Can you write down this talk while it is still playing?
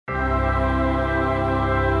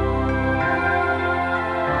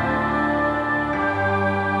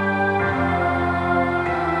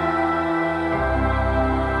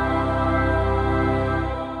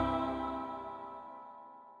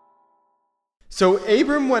So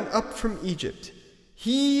Abram went up from Egypt,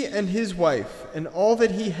 he and his wife, and all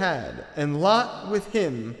that he had, and Lot with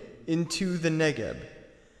him, into the Negeb.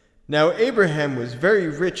 Now Abraham was very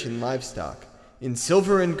rich in livestock, in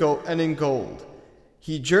silver and in gold.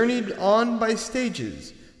 He journeyed on by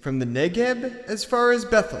stages from the Negeb as far as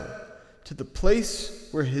Bethel, to the place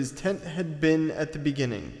where his tent had been at the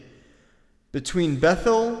beginning, between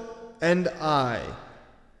Bethel and Ai,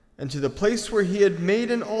 and to the place where he had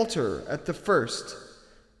made an altar at the first,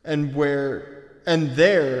 and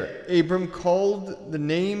there Abram called the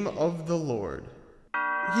name of the Lord.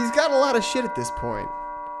 He's got a lot of shit at this point.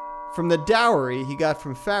 From the dowry he got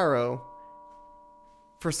from Pharaoh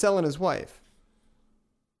for selling his wife.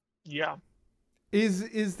 Yeah.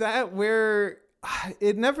 Is that where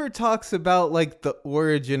it never talks about like the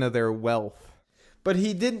origin of their wealth? But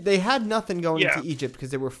they had nothing going into Egypt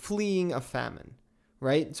because they were fleeing a famine,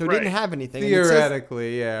 right? So it didn't have anything.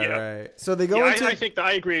 Theoretically, right. So they go into... I think that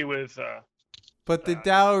I agree with... but the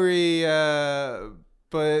dowry...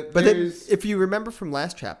 But then, if you remember from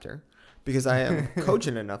last chapter, because I am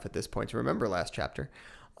cogent enough at this point to remember last chapter,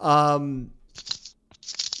 they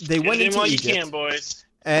went into Egypt. You can, boys.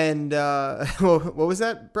 And what was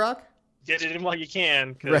that, Brock? Get it in while you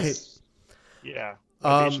can. Right. Yeah.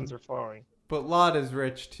 Nations are falling. But Lot is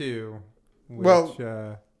rich too. Which,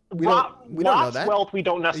 we don't know that. Wealth we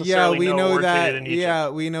don't necessarily we know that. In Egypt. Yeah,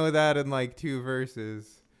 we know that in like 2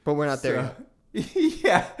 verses. But we're not there yet.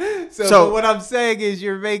 Yeah. So what I'm saying is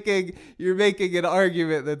you're making an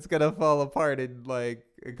argument that's gonna fall apart in like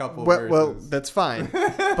a couple verses. Well, that's fine.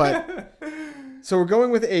 But so we're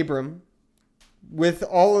going with Abram, with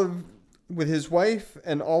his wife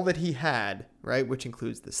and all that he had, right? Which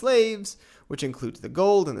includes the slaves, which includes the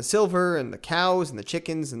gold and the silver and the cows and the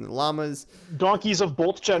chickens and the llamas. Donkeys of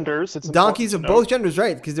both genders. Donkeys of both genders,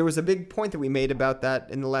 right? Because there was a big point that we made about that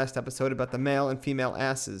in the last episode about the male and female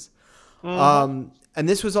asses. Mm-hmm. And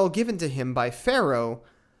this was all given to him by Pharaoh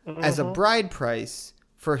as a bride price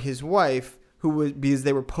for his wife, because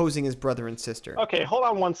they were posing as brother and sister. Okay, hold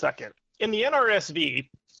on one second. In the NRSV,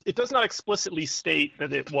 it does not explicitly state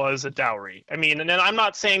that it was a dowry. I mean, and then I'm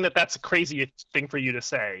not saying that that's a crazy thing for you to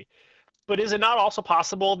say, but is it not also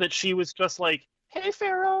possible that she was just like, hey,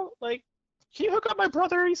 Pharaoh, like, can you hook up my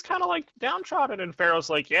brother? He's kind of like downtrodden. And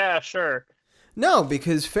Pharaoh's like, yeah, sure. No,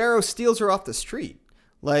 because Pharaoh steals her off the street.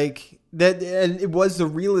 Like, that, and it was the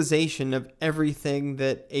realization of everything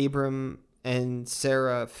that Abram and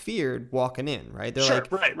Sarah feared walking in, right? They're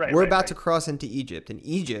we're about to cross into Egypt, and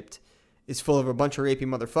Egypt is full of a bunch of rapey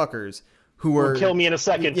motherfuckers who will kill me in a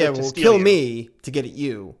second. Will kill me to get at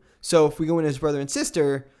you. So if we go in as brother and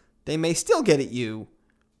sister, they may still get at you,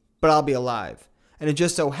 but I'll be alive. And it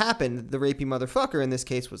just so happened that the rapey motherfucker in this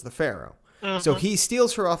case was the Pharaoh. So he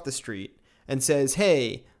steals her off the street and says,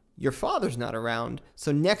 hey, your father's not around,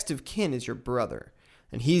 so next of kin is your brother.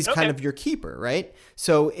 And he's kind of your keeper, right?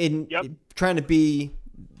 So in trying to be,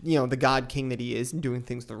 the God King that he is and doing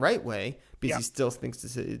things the right way, because he still thinks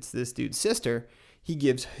it's this dude's sister, he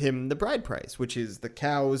gives him the bride price, which is the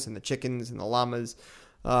cows and the chickens and the llamas,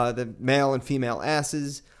 the male and female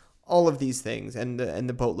asses, all of these things, and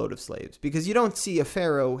the boatload of slaves. Because you don't see a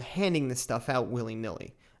pharaoh handing this stuff out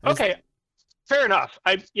willy-nilly. Okay, fair enough.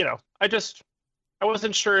 I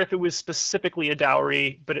wasn't sure if it was specifically a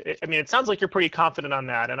dowry, but it sounds like you're pretty confident on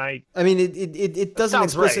that. And it doesn't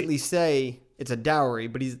explicitly say it's a dowry,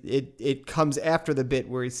 but it comes after the bit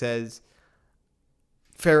where he says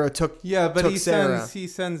Pharaoh took Sarah. He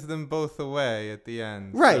sends them both away at the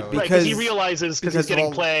end, right? So. Because he realizes because he's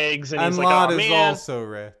getting plagues, and he's like, Lot oh, is man. also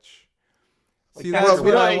rich. Like, see, that's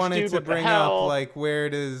what I wanted to bring up. Like,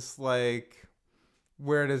 where does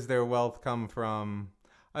their wealth come from?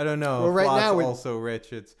 I don't know. Well, right now we're also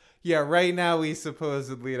rich. Right now we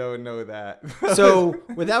supposedly don't know that. So,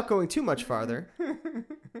 without going too much farther,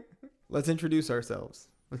 let's introduce ourselves.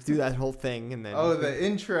 Let's do that whole thing, and then. Oh, the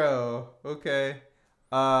intro. Okay.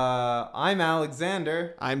 I'm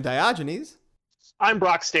Alexander. I'm Diogenes. I'm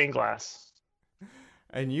Brock Stainglass.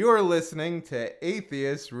 And you're listening to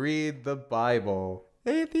Atheists Read the Bible.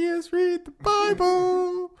 Atheists Read the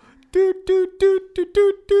Bible.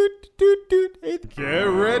 Get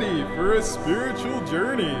ready for a spiritual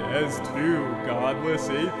journey as 2 godless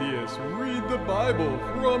atheists read the Bible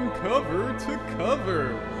from cover to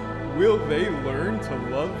cover. Will they learn to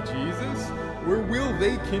love Jesus, or will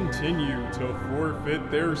they continue to forfeit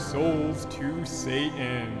their souls to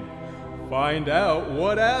Satan? Find out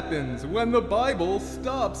what happens when the Bible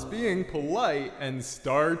stops being polite and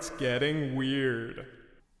starts getting weird.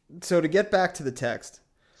 So to get back to the text,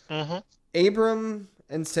 Abram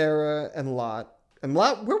and Sarah and Lot And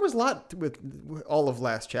Lot, where was Lot with all of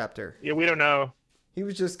last chapter? Yeah, we don't know. He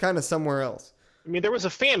was just kind of somewhere else. I mean, there was a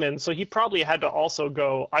famine, so he probably had to also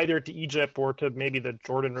go either to Egypt or to maybe the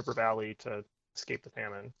Jordan River Valley to escape the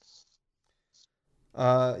famine.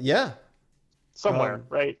 Yeah. Somewhere,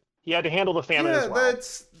 right? He had to handle the famine as well.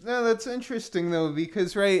 That's interesting though,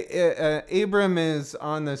 because Abram is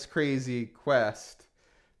on this crazy quest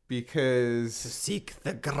because Seek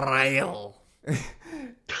the Grail.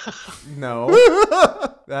 No,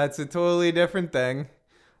 that's a totally different thing.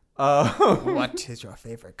 What is your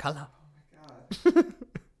favorite color? Oh my god.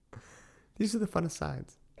 These are the fun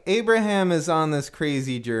asides. Abraham is on this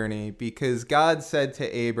crazy journey because God said to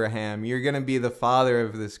Abraham, "You're going to be the father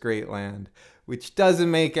of this great land," which doesn't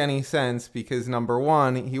make any sense because, number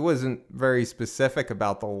one, he wasn't very specific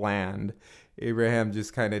about the land. Abraham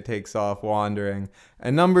just kind of takes off wandering.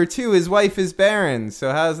 And number two, his wife is barren,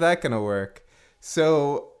 so how's that going to work?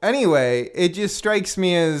 So anyway, it just strikes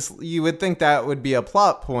me as you would think that would be a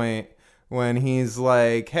plot point when he's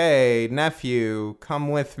like, "Hey, nephew, come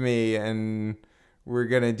with me and we're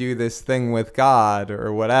going to do this thing with God,"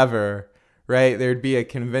 or whatever, right? There'd be a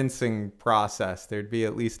convincing process. There'd be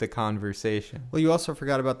at least a conversation. Well, you also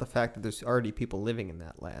forgot about the fact that there's already people living in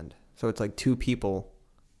that land. So it's like three people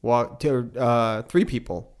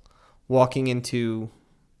walking into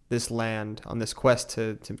this land on this quest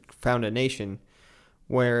to found a nation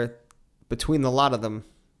where between the lot of them,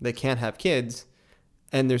 they can't have kids,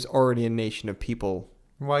 and there's already a nation of people.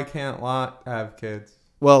 Why can't Lot have kids?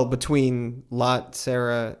 Well, between Lot,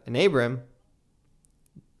 Sarah, and Abram,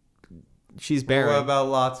 she's barren. What about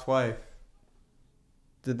Lot's wife?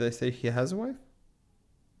 Did they say he has a wife?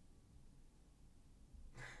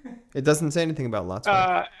 It doesn't say anything about Lot's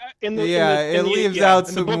wife. It leaves out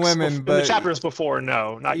some women, but in the chapters before,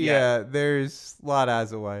 no, not yet. Yeah, there's Lot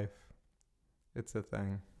as a wife. It's a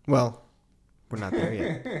thing. Well, we're not there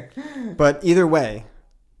yet. But either way,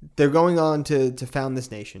 they're going on to found this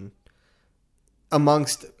nation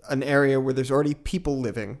amongst an area where there's already people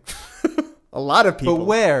living. A lot of people. But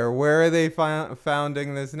where? Where are they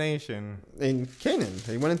founding this nation? In Canaan.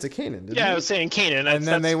 They went into Canaan, didn't they? I was saying Canaan. And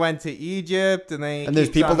then they went to Egypt, and there's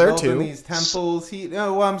people there too. These temples.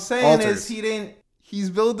 What I'm saying is he's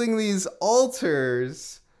building these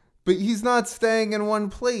altars, but he's not staying in one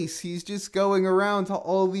place. He's just going around to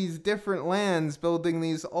all these different lands building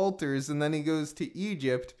these altars, and then he goes to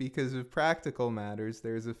Egypt because of practical matters.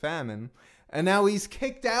 There's a famine. And now he's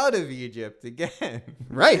kicked out of Egypt again.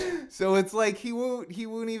 Right. So it's like he won't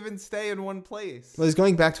even stay in one place. Well, he's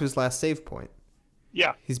going back to his last save point.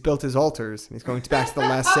 Yeah. He's built his altars, and he's going back to the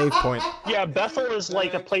last save point. Yeah, Bethel is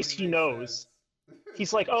like a place he knows.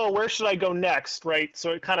 He's like, oh, where should I go next, right?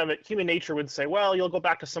 So it kind of, human nature would say, well, you'll go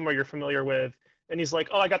back to somewhere you're familiar with. And he's like,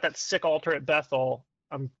 oh, I got that sick altar at Bethel.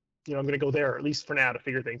 I'm going to go there, at least for now, to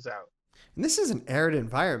figure things out. And this is an arid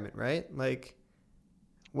environment, right? Like,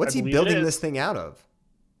 what's he building this thing out of?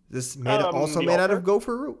 Is this made out of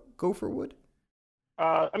gopher wood?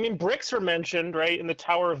 I mean, bricks are mentioned, right? In the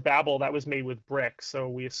Tower of Babel, that was made with bricks, so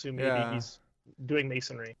we assume maybe he's doing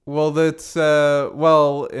masonry. Well, that's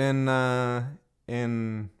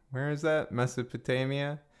in where is that?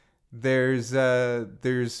 Mesopotamia. There's a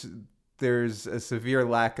severe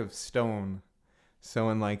lack of stone. So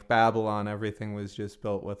in like Babylon, everything was just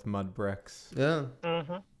built with mud bricks. Yeah.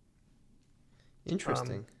 Mm-hmm.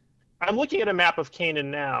 Interesting. I'm looking at a map of Canaan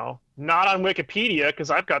now, not on Wikipedia because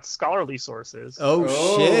I've got scholarly sources. Oh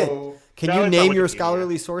shit! Can you name your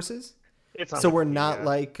scholarly sources? It's on so Wikipedia. We're not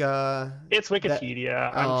like. It's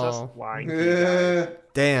Wikipedia. I'm just lying to you guys.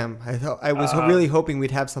 Damn! I was really hoping we'd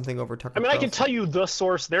have something over Tucker. I mean, I can tell you the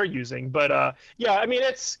source they're using, but yeah, I mean,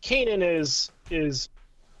 it's Canaan is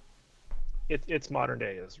it's modern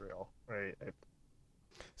day Israel, right?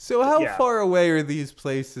 So how far away are these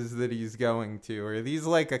places that he's going to? Are these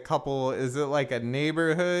like a couple? Is it like a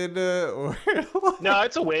neighborhood or? No,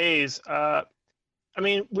 it's a ways. I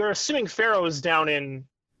mean, we're assuming Pharaoh is down in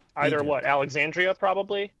either Egypt. Alexandria,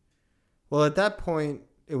 probably. Well, at that point,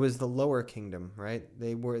 it was the Lower Kingdom, right?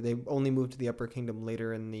 They only moved to the Upper Kingdom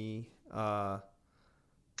later in the.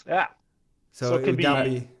 Yeah. So it could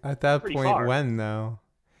be at that point far. When though.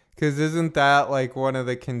 Because isn't that like one of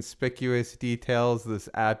the conspicuous details that's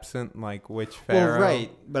absent, like which pharaoh? Well,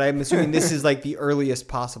 right, but I'm assuming this is like the earliest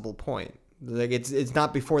possible point. Like it's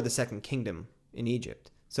not before the Second Kingdom in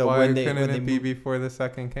Egypt. So why when couldn't it be before the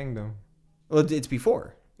Second Kingdom? Well, it's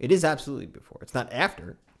before. It is absolutely before. It's not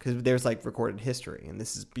after because there's like recorded history, and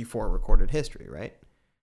this is before recorded history, right?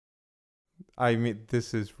 I mean,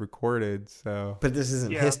 this is recorded, so. But this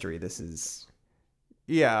isn't history. This is.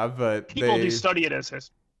 Yeah, but people do study it as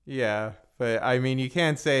history. Yeah, But I mean, you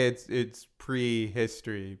can't say it's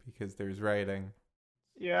prehistory because there's writing.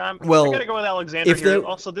 Yeah, Well, I gotta go with Alexander if here. they-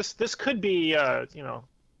 Also, this could be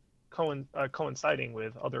coinciding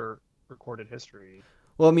with other recorded history.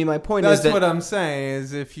 Well, I mean, my point That's is that what I'm saying,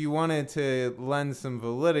 is if you wanted to lend some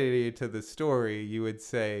validity to the story, you would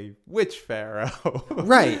say, which pharaoh?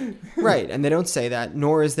 right, and they don't say that,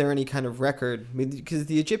 nor is there any kind of record, I mean, because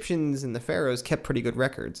the Egyptians and the pharaohs kept pretty good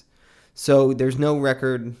records. So there's no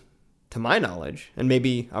record, to my knowledge, and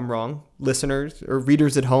maybe I'm wrong, listeners or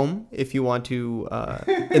readers at home, if you want to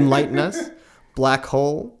enlighten us,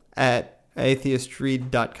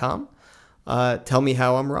 blackhole@atheistread.com. Tell me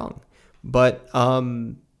how I'm wrong. But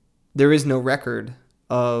there is no record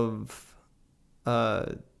of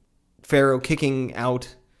Pharaoh kicking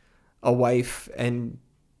out a wife and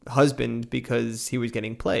husband because he was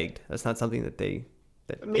getting plagued. That's not something that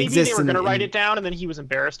Maybe exists. they were gonna write it down, and then he was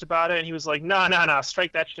embarrassed about it, and he was like, "No,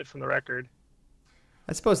 strike that shit from the record.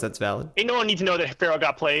 I suppose that's valid. Ain't no one need to know that Pharaoh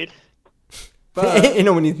got played." But You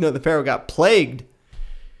know, when you know the Pharaoh got plagued.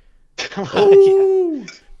 Yeah,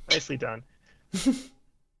 nicely done.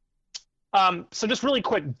 So just really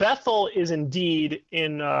quick, Bethel is indeed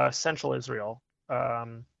in central Israel,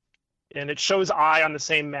 and it shows Ai on the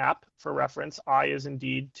same map for reference. Ai is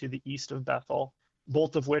indeed to the east of Bethel,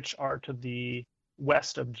 both of which are to the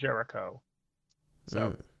west of Jericho.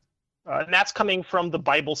 So, and that's coming from the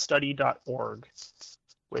BibleStudy.org,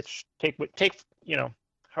 which take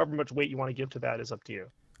however much weight you want to give to that is up to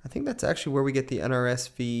you. I think that's actually where we get the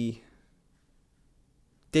NRSV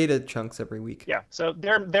data chunks every week. Yeah, so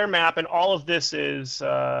their map, and all of this is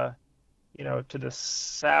to the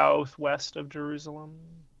southwest of Jerusalem.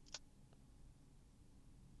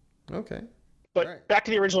 Okay. But Right. back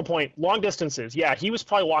to the original point, long distances. Yeah, he was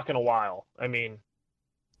probably walking a while. I mean,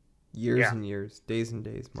 Years Yeah. and years, days and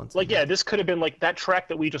days, months. like and yeah, months. this could have been like that trek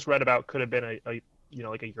that we just read about could have been a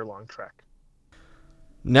year-long trek.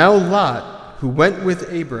 Now Lot, who went with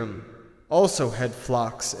Abram, also had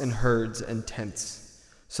flocks and herds and tents,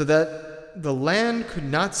 so that the land could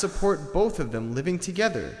not support both of them living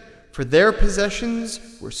together, for their possessions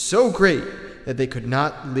were so great that they could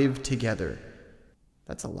not live together.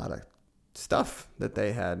 That's a lot of stuff that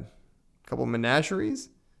they had. A couple menageries.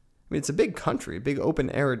 I mean, it's a big country, a big open,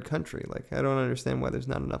 arid country. Like, I don't understand why there's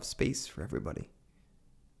not enough space for everybody.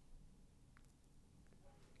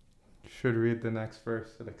 should read the next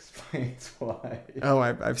verse that explains why. Oh,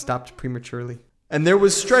 I've stopped prematurely. And there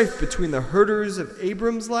was strife between the herders of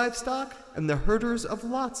Abram's livestock and the herders of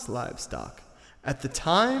Lot's livestock. At the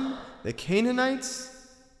time, the Canaanites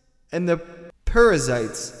and the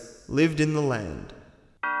Perizzites lived in the land.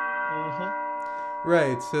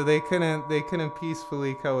 Right, so they couldn't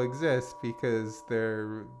peacefully coexist because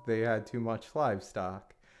they had too much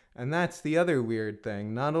livestock. And that's the other weird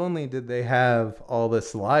thing. Not only did they have all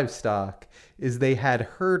this livestock, is they had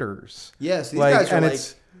herders. Yes, these guys are and like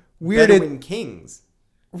it's weird. Bedouin kings.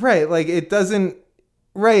 Right, like it doesn't.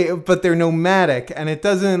 Right, but they're nomadic, and it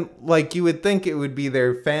doesn't, like, you would think it would be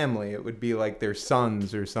their family. It would be like their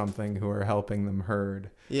sons or something who are helping them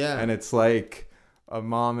herd. Yeah. And it's like a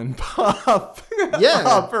mom and pop Yeah.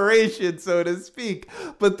 operation, so to speak.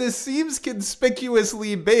 But this seems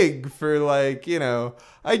conspicuously big for, like,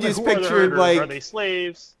 I just Who are the pictured, herders? like, Are they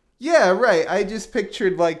slaves? yeah, right. I just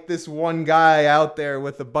pictured, like, this one guy out there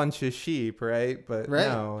with a bunch of sheep, right? But Right.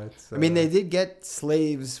 no, it's... I mean, they did get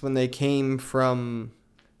slaves when they came from...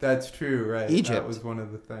 That's true, right? Egypt. That was one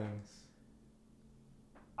of the things.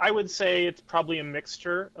 I would say it's probably a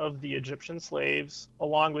mixture of the Egyptian slaves,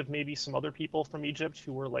 along with maybe some other people from Egypt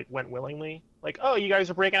who were went willingly. Like, oh, you guys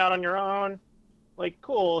are breaking out on your own. Like,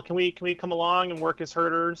 cool. Can we come along and work as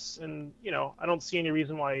herders? And I don't see any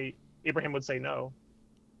reason why Abraham would say no.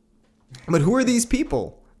 But who are these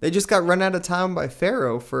people? They just got run out of town by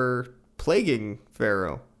Pharaoh for plaguing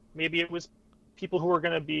Pharaoh. Maybe it was people who were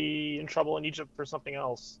going to be in trouble in Egypt for something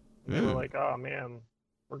else. And they were Mm. like, oh man,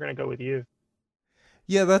 we're going to go with you.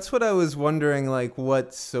 Yeah, that's what I was wondering, like,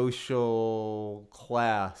 what social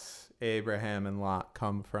class Abraham and Lot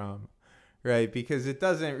come from, right? Because it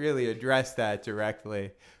doesn't really address that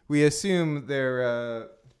directly. We assume they're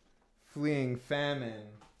fleeing famine.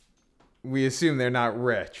 We assume they're not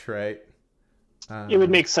rich, right? It would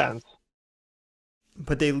make sense.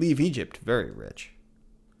 But they leave Egypt very rich.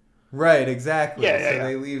 Right, exactly. Yeah, So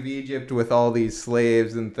they leave Egypt with all these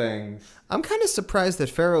slaves and things. I'm kind of surprised that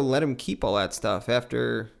Pharaoh let him keep all that stuff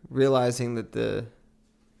after realizing that the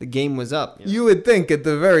game was up. You would think at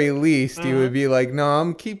the very least he would be like, no,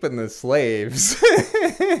 I'm keeping the slaves.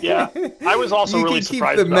 Yeah, I was also you really can keep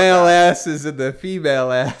surprised the about male that. asses and the female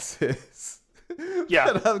asses.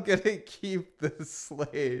 Yeah. But I'm gonna keep the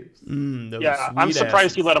slaves. Yeah, I'm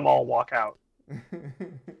surprised you let them all walk out.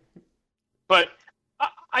 But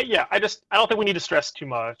I don't think we need to stress too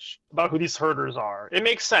much about who these herders are. It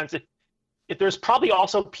makes sense if there's probably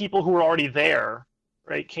also people who were already there,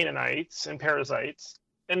 right? Canaanites and Perizzites,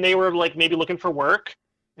 and they were like maybe looking for work,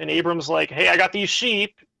 and Abram's like, "Hey, I got these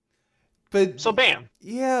sheep." But So bam.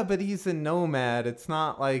 yeah, but he's a nomad. It's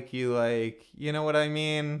not like you know what I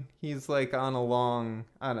mean? He's like on a long,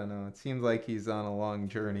 I don't know. It seems like he's on a long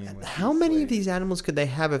journey. With How many of these animals could they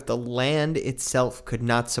have if the land itself could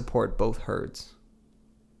not support both herds?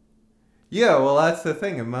 Yeah, well, that's the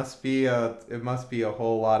thing. It must be a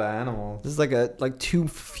whole lot of animals. This is like two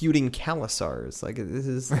feuding Khalasars. Like this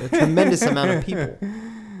is a tremendous amount of people.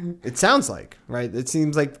 It sounds like, right? It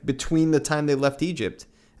seems like between the time they left Egypt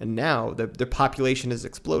and now, their population has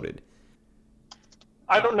exploded.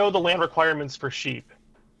 I don't know the land requirements for sheep.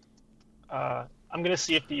 I'm gonna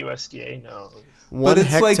see if the USDA knows. One it's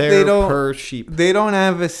hectare like they don't, per sheep. They don't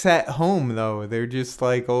have a set home though. They're just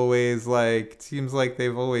like always like. It seems like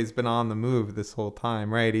they've always been on the move this whole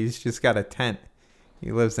time, right? He's just got a tent.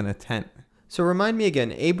 He lives in a tent. So remind me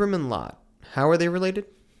again, Abram and Lot. How are they related?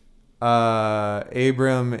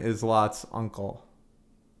 Abram is Lot's uncle.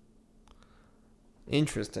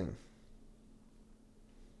 Interesting.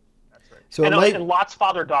 That's right. So and Lot's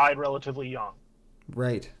father died relatively young,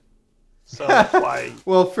 right. so that's why.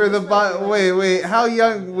 Well, for the wait, how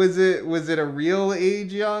young was it? Was it a real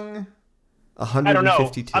age young? I don't know.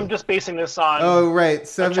 152. I'm just basing this on. Oh, right,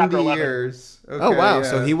 chapter 70 11. years. Okay, Oh wow, yeah.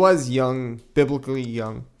 so he was young, biblically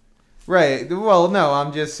young. Right. Well, no,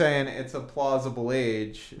 I'm just saying it's a plausible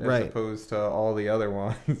age as Right. opposed to all the other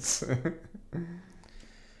ones.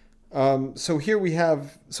 So here we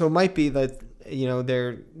have. So it might be that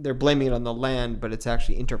they're blaming it on the land, but it's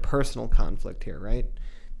actually interpersonal conflict here, right?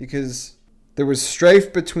 Because there was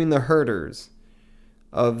strife between the herders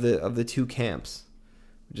of the two camps,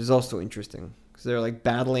 which is also interesting because they're like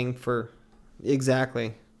battling for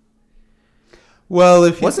exactly. Well,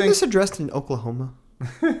 if you Wasn't think this addressed in Oklahoma?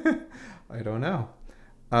 I don't know.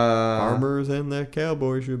 Farmers and their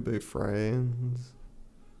cowboys should be friends.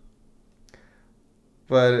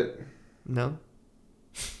 But No?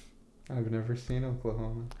 I've never seen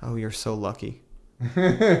Oklahoma. Oh, you're so lucky.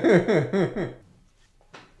 Who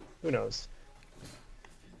knows?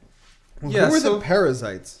 Well, Yeah, who are so- the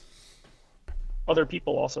Perizzites? Other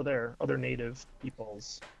people also there. Other native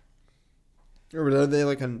peoples. Or are they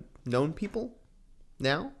like a known people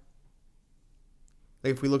now?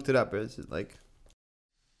 Like if we looked it up, is it like...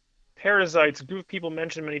 Perizzites, a group of people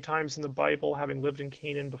mentioned many times in the Bible, having lived in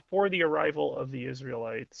Canaan before the arrival of the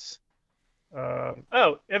Israelites.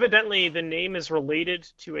 Evidently the name is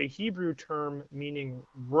related to a Hebrew term meaning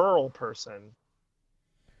rural person.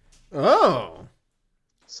 Oh!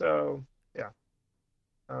 So, yeah.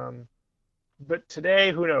 But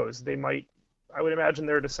today, who knows? I would imagine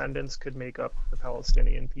their descendants could make up the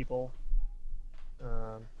Palestinian people.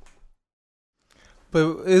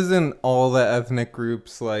 But isn't all the ethnic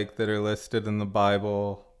groups like that are listed in the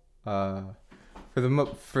Bible, with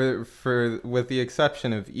the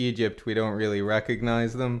exception of Egypt, we don't really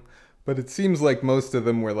recognize them. But it seems like most of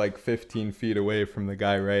them were like 15 feet away from the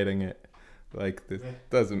guy writing it. Like this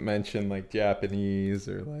doesn't mention like Japanese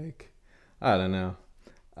or like I don't know.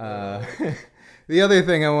 The other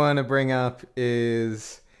thing I want to bring up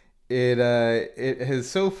is it has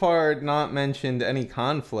so far not mentioned any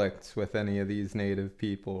conflicts with any of these native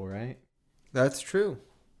people, right? That's true.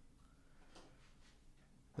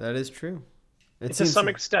 That is true. To some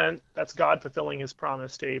extent, that's God fulfilling his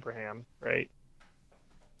promise to Abraham, right?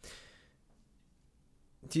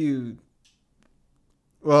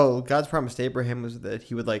 Well, God's promise to Abraham was that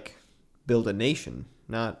he would like build a nation,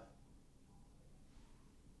 not,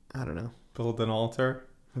 I don't know. Build an altar?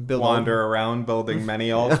 Build Wander around building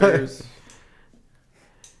many altars?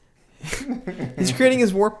 He's creating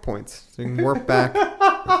his warp points, so he can warp back.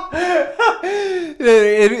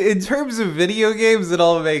 In terms of video games, it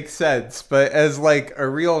all makes sense, but as like a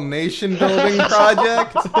real nation building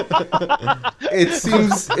project,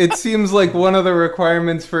 it seems like one of the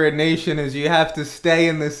requirements for a nation is you have to stay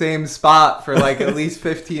in the same spot for like at least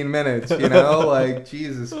 15 minutes, you know? Like,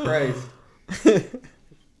 Jesus Christ.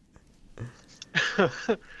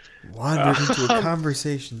 Wandered into a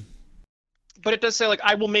conversation. But it does say, like,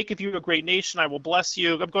 I will make of you a great nation, I will bless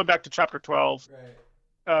you. I'm going back to chapter 12.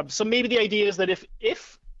 Right. So maybe the idea is that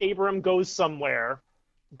if Abram goes somewhere,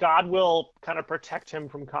 God will kind of protect him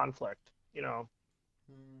from conflict. You know,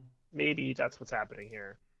 maybe that's what's happening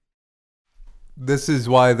here. This is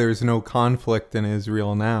why there's no conflict in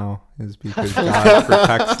Israel now, is because God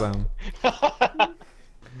protects them.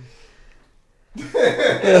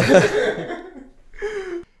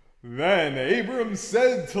 Then Abram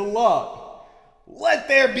said to Lot, Let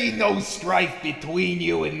there be no strife between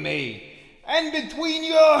you and me, and between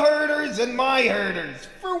your herders and my herders,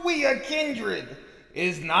 for we are kindred.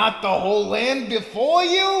 Is not the whole land before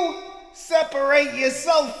you? Separate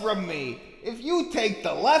yourself from me. If you take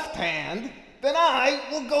the left hand, then I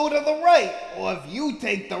will go to the right. Or if you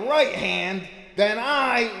take the right hand, then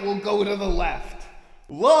I will go to the left.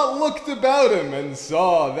 Lot looked about him and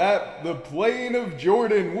saw that the plain of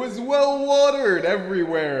Jordan was well watered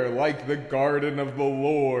everywhere, like the garden of the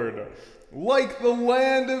Lord, like the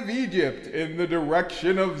land of Egypt in the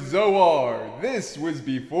direction of Zoar. This was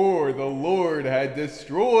before the Lord had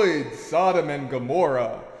destroyed Sodom and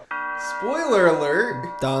Gomorrah. Spoiler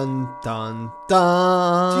alert. Dun, dun,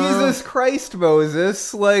 dun. Jesus Christ,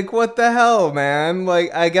 Moses. Like, what the hell, man?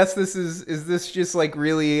 Like, I guess is this just like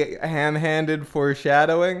really ham-handed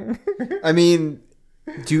foreshadowing? I mean,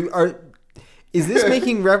 is this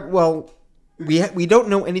making well, we don't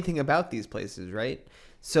know anything about these places, right?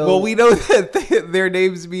 So Well, we know that their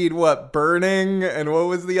names mean what? Burning, and what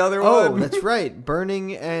was the other one? Oh, that's right.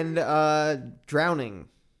 Burning and drowning.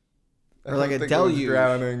 Or like a think deluge. It was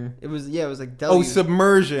drowning. It was like deluge. Oh,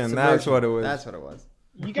 submersion. That's what it was. That's what it was.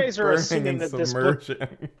 You guys are Burning assuming and that this book.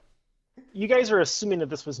 submersion. You guys are assuming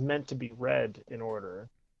that this was meant to be read in order.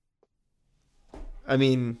 I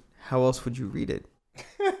mean, how else would you read it?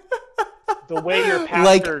 The way your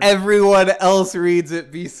Like pastor. everyone else reads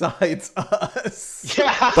it besides us.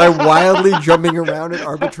 Yeah. By wildly jumping around at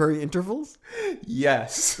arbitrary intervals?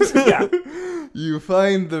 Yes. Yeah. You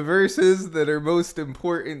find the verses that are most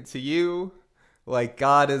important to you, like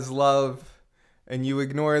God is love, and you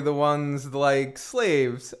ignore the ones like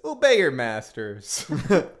slaves, obey your masters.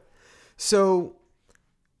 So,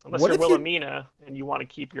 Unless what you're if you- Wilhelmina and you want to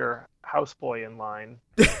keep your houseboy in line.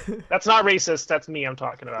 That's not racist. That's me I'm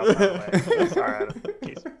talking about, by the way. Sorry, Adam.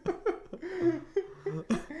 Jeez.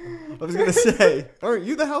 I was going to say, aren't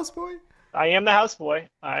you the houseboy? I am the houseboy.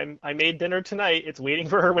 I made dinner tonight. It's waiting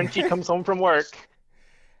for her when she comes home from work.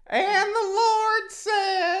 And the Lord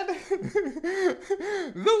said,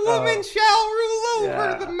 the woman shall rule over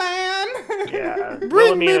yeah. the man. Yeah.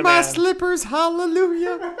 Bring me Wilhelmina, my man. slippers,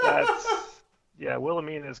 hallelujah.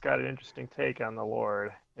 Wilhelmina's got an interesting take on the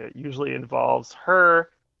Lord. It usually involves her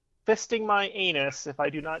fisting my anus if I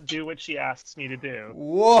do not do what she asks me to do.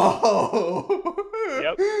 Whoa.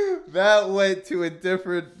 Yep. That went to a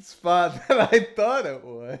different spot than I thought it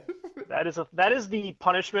would. That is the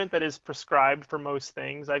punishment that is prescribed for most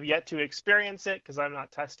things. I've yet to experience it because I'm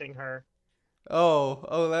not testing her.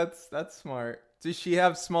 Oh, that's smart. Does she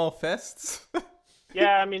have small fists?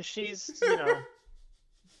 Yeah, I mean she's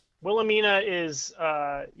Wilhelmina is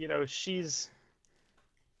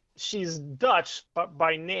she's Dutch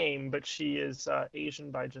by name, but she is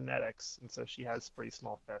Asian by genetics, and so she has pretty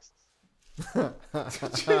small fists.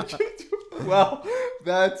 Well,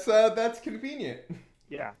 that's convenient.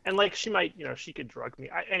 Yeah, and like she might, she could drug me.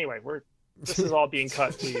 Anyway, this is all being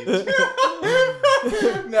cut, please.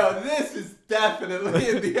 No, this is definitely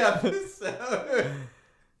in the episode.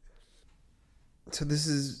 So this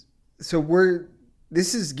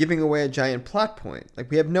is giving away a giant plot point.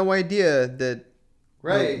 Like we have no idea that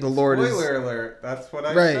Right. the Lord is Spoiler alert. That's what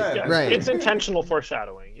I Right, said. Yeah, right. It's intentional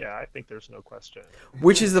foreshadowing. Yeah, I think there's no question.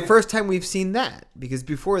 which is the first time we've seen that, because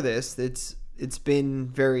before this it's been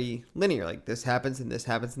very linear. Like this happens and this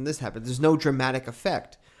happens and this happens. There's no dramatic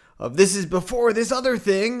effect of this is before this other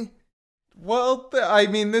thing. Well, I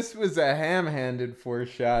mean, this was a ham-handed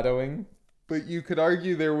foreshadowing, but you could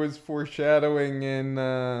argue there was foreshadowing in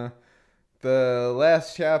the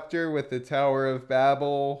last chapter with the Tower of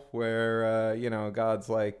Babel, where God's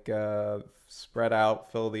like, spread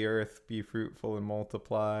out, fill the earth, be fruitful and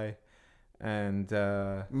multiply, and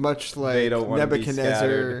Much They like don't wanna be Nebuchadnezzar,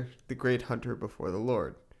 scattered. the great hunter before the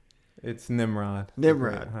Lord. it's Nimrod.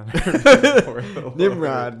 Nimrod. Nimrod.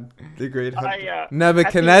 Nimrod, the great hunter.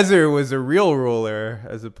 Nebuchadnezzar was a real ruler,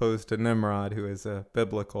 as opposed to Nimrod, who is a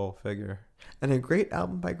biblical figure. And a great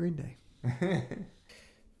album by Green Day.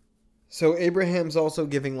 So Abraham's also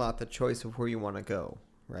giving Lot the choice of where you want to go,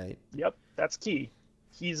 right? Yep, that's key.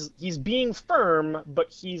 He's being firm,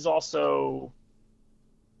 but he's also,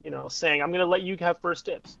 saying, "I'm going to let you have first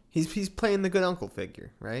dibs." He's playing the good uncle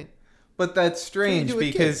figure, right? But that's strange do with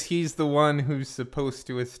because kids? he's the one who's supposed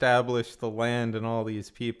to establish the land and all these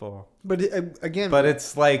people. But again, But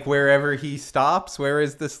it's like wherever he stops, where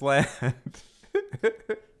is this land?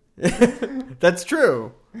 that's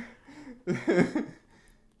true.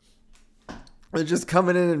 They're just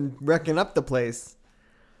coming in and wrecking up the place.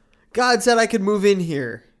 God said I could move in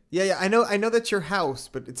here. Yeah, I know that's your house,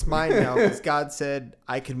 but it's mine now because God said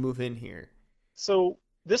I can move in here. So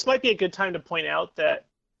this might be a good time to point out that,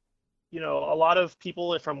 a lot of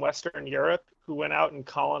people from Western Europe who went out and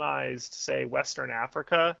colonized, say, Western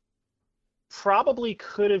Africa, probably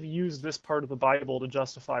could have used this part of the Bible to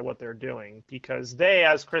justify what they're doing, because they,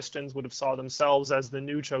 as Christians, would have saw themselves as the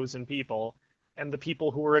new chosen people, and the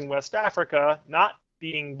people who were in West Africa, not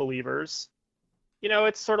being believers,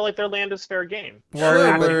 it's sort of like their land is fair game. Well,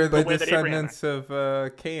 Sure, they were the way that Abraham descendants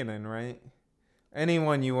of Canaan, right?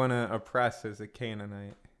 Anyone you want to oppress is a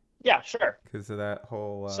Canaanite Yeah, sure. because of that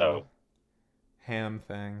whole So, Ham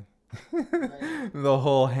thing. The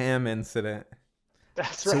whole Ham incident.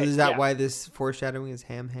 that's So right. is that yeah. why this foreshadowing is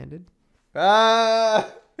ham-handed?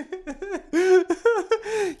 Ah!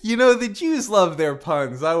 The Jews love their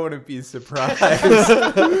puns. I wouldn't be surprised.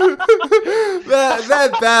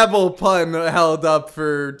 that Babel pun held up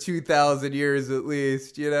for 2,000 years at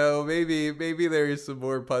least. Maybe there's some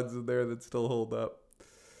more puns in there that still hold up.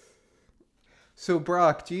 So,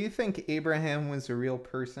 Brock, do you think Abraham was a real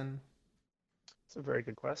person? It's a very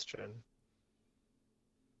good question.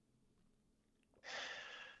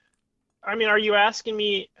 I mean, are you asking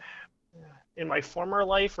me in my former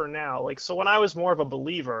life or now? Like, so when I was more of a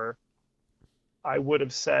believer, I would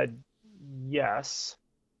have said yes.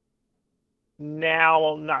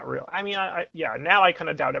 Now, not real. I mean, now I kind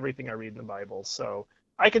of doubt everything I read in the Bible. So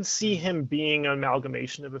I could see him being an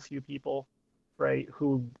amalgamation of a few people, right?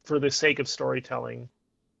 Who, for the sake of storytelling,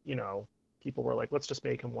 people were like, let's just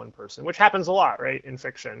make him one person, which happens a lot, right? In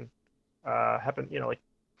fiction, like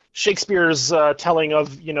Shakespeare's telling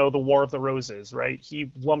of, the War of the Roses, right?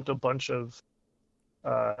 He lumped a bunch of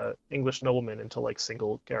English noblemen into like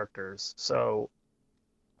single characters. So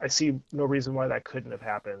I see no reason why that couldn't have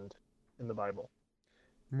happened in the Bible.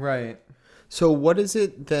 Right. So what is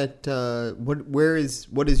it that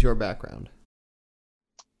what is your background?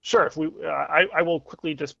 Sure. If I will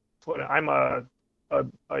quickly just put it, I'm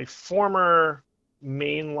a former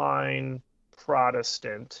mainline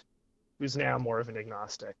Protestant who's now more of an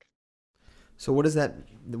agnostic. So what does that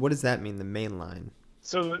mean, the main line?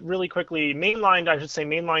 So really quickly, mainline, I should say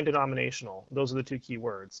mainline denominational. Those are the two key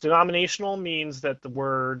words. Denominational means that the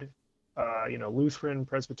word, Lutheran,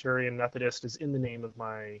 Presbyterian, Methodist is in the name of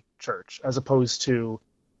my church, as opposed to,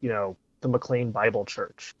 the McLean Bible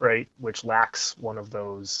Church, right, which lacks one of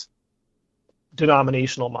those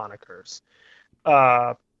denominational monikers.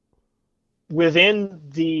 Within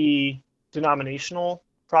the denominational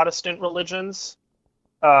Protestant religions,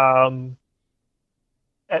 at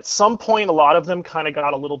some point, a lot of them kind of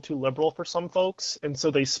got a little too liberal for some folks, and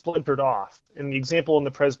so they splintered off. In the example in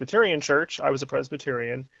the Presbyterian Church, I was a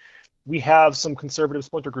Presbyterian, we have some conservative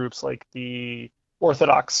splinter groups like the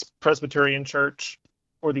Orthodox Presbyterian Church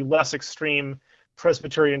or the less extreme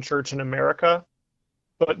Presbyterian Church in America.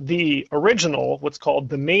 But the original, what's called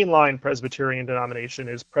the mainline Presbyterian denomination,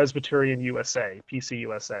 is Presbyterian USA,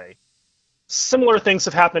 PCUSA. Similar things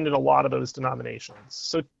have happened in a lot of those denominations.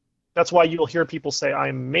 So that's why you'll hear people say,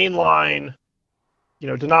 I'm mainline,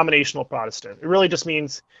 denominational Protestant. It really just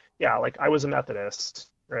means, like I was a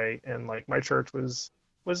Methodist, right? And like my church was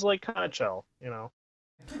like kind of chill,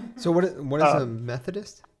 So what is a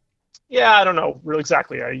Methodist? Yeah, I don't know really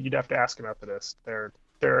exactly. You'd have to ask a Methodist. They're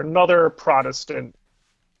another Protestant,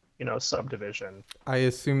 subdivision. I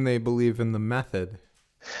assume they believe in the method.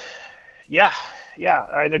 Yeah.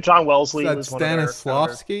 I know John Wellesley Is was that one of their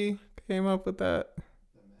founders. Stanislavski came up with that?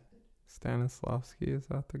 Stanislavski, is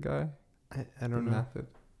that the guy? I don't know. Method.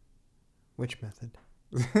 Which method?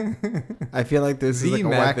 I feel like this is The like a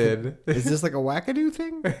method. Is this like a wackadoo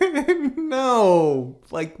thing? No,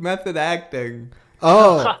 like method acting.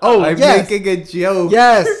 Oh, I'm yes. making a joke.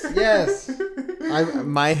 Yes.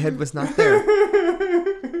 My head was not there.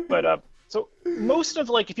 But so most of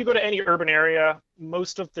if you go to any urban area,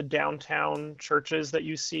 most of the downtown churches that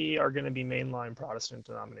you see are going to be mainline Protestant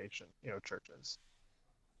denomination, churches.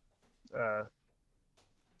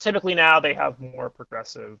 Typically now they have more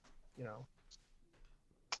progressive,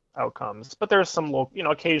 outcomes, but there's some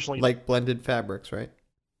local, occasionally Like blended fabrics, right?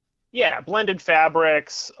 yeah, blended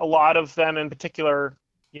fabrics. A lot of them, in particular,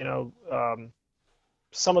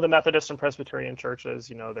 some of the Methodist and Presbyterian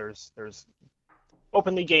churches, there's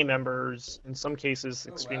openly gay members. In some cases,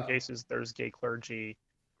 extreme cases, there's gay clergy.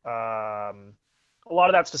 A lot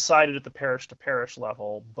of that's decided at the parish to parish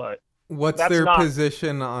level, but What's that's their not-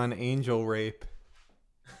 position on angel rape?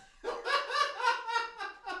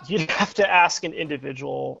 you'd have to ask an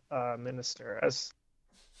individual minister as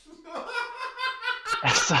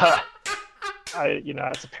it's a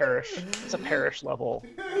parish level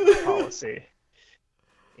policy.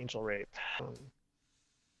 Angel rape.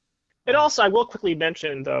 And also, I will quickly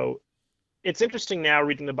mention, though, it's interesting now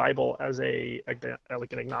reading the Bible as like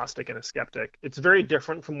an agnostic and a skeptic. It's very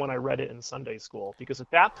different from when I read it in Sunday school, because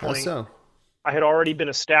at that How point, so? I had already been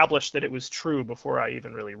established that it was true before I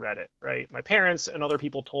even really read it, right? My parents and other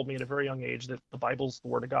people told me at a very young age that the Bible's the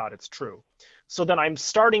Word of God, it's true. So then I'm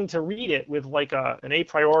starting to read it with like an a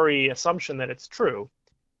priori assumption that it's true.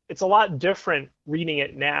 It's a lot different reading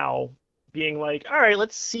it now, being like, all right,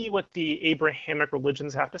 let's see what the Abrahamic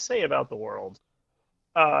religions have to say about the world.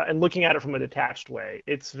 And looking at it from a detached way.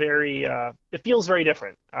 It's very, it feels very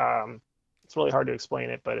different. It's really hard to explain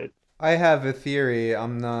it, but I have a theory.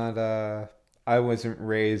 I wasn't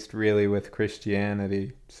raised really with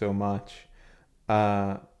Christianity so much.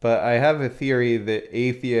 But I have a theory that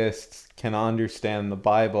atheists can understand the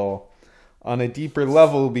Bible on a deeper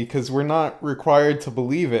level because we're not required to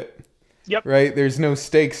believe it. Yep. Right? There's no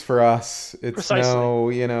stakes for us. It's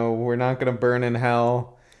Precisely. we're not going to burn in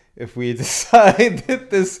hell if we decide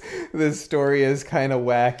that this story is kind of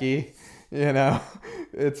wacky.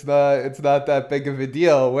 It's not that big of a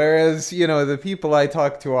deal. Whereas, the people I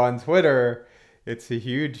talk to on Twitter, it's a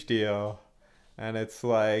huge deal. And it's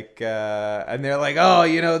like, and they're like, oh,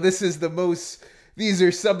 these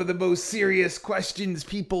are some of the most serious questions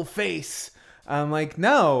people face. I'm like,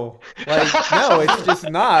 no, it's just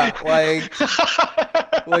not.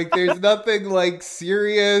 Like there's nothing like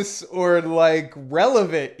serious or like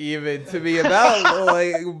relevant even to me about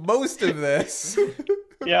like most of this.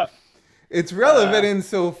 yeah. It's relevant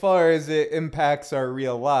insofar as it impacts our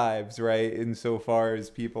real lives, right? Insofar as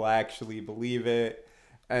people actually believe it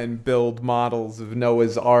and build models of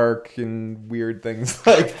Noah's Ark and weird things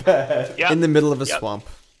like that. Yep. In the middle of a Yep. swamp.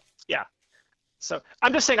 Yeah. So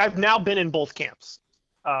I'm just saying I've now been in both camps.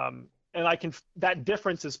 And that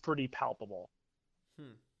difference is pretty palpable.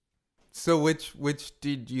 So which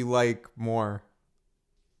did you like more?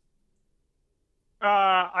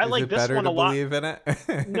 I Is like it this better one to a lot. believe in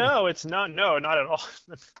it? No, it's not. No, not at all.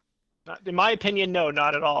 In my opinion, no,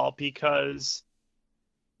 not at all. Because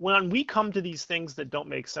when we come to these things that don't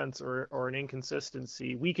make sense or an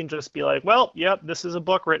inconsistency, we can just be like, well, yep, this is a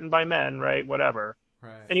book written by men, right? Whatever.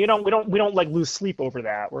 Right. And we don't like lose sleep over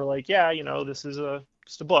that. We're like, yeah, this is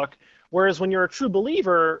just a book. Whereas when you're a true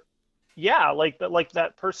believer, yeah, like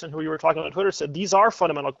that person who you were talking about on Twitter said, these are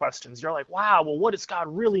fundamental questions. You're like, wow, well, what does God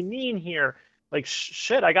really mean here? Like,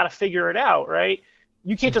 shit, I got to figure it out, right?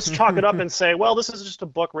 You can't just chalk it up and say, well, this is just a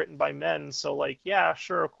book written by men. So like, yeah,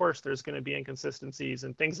 sure, of course, there's going to be inconsistencies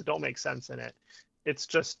and things that don't make sense in it. It's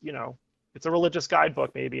just, it's a religious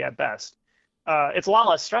guidebook maybe at best. It's a lot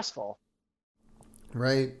less stressful.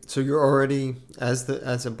 Right. So you're already, as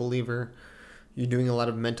a believer, you're doing a lot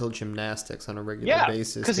of mental gymnastics on a regular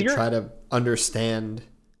basis to try to understand.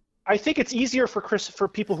 I think it's easier for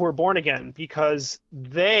people who are born again because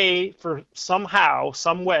they, for somehow,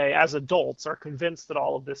 some way, as adults, are convinced that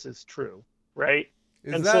all of this is true, right?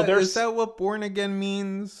 Is that what born again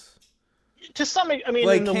means? To some, I mean,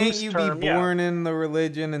 like, in the can't loose you term, be born in the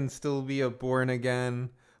religion and still be a born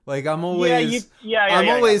again? Like, I'm always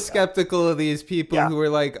skeptical of these people who are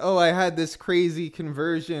like, oh, I had this crazy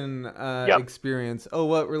conversion experience. Oh,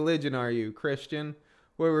 what religion are you? Christian?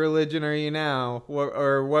 What religion are you now? What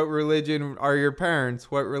religion are your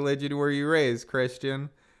parents? What religion were you raised?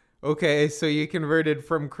 Christian? Okay, so you converted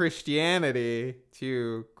from Christianity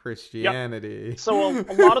to Christianity. Yep. So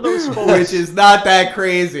a lot of those folks... Which is not that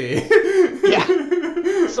crazy.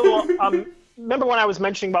 Yeah. So, remember when I was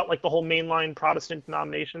mentioning about like the whole mainline Protestant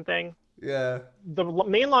denomination thing? Yeah. The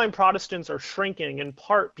mainline Protestants are shrinking in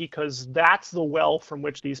part because that's the well from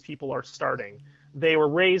which these people are starting. They were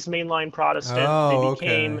raised mainline Protestant.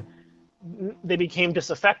 They became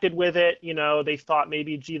disaffected with it. They thought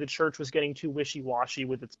maybe, the church was getting too wishy-washy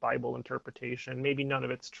with its Bible interpretation. Maybe none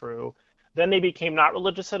of it's true. Then they became not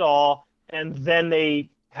religious at all. And then they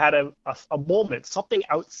had a moment, something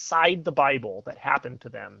outside the Bible that happened to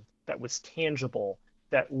them that was tangible,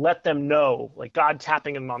 that let them know, like God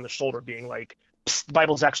tapping them on the shoulder, being like, the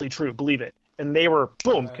Bible's actually true, believe it. And they were,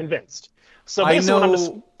 boom, convinced. So I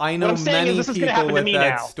know many is people with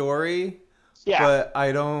that story, but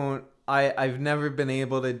I've never been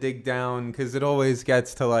able to dig down because it always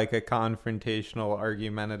gets to like a confrontational,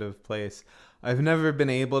 argumentative place. I've never been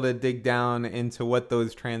able to dig down into what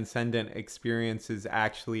those transcendent experiences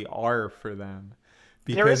actually are for them.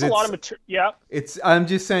 Because there is a lot of material. Yeah. I'm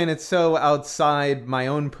just saying it's so outside my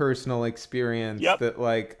own personal experience that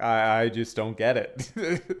like I just don't get it.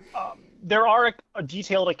 There are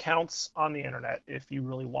detailed accounts on the internet if you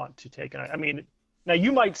really want to take it. I mean, now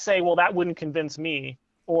you might say, well, that wouldn't convince me,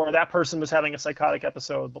 or that person was having a psychotic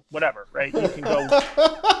episode, whatever, right? You can go.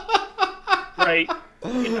 right?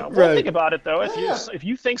 Well, Right. think about it though. If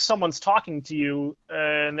you think someone's talking to you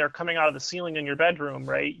and they're coming out of the ceiling in your bedroom,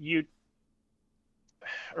 right?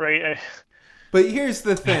 Right? But here's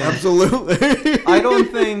the thing. Absolutely. I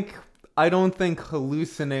don't think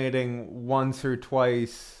hallucinating once or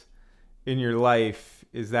twice in your life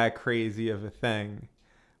is that crazy of a thing.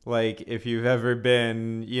 Like, if you've ever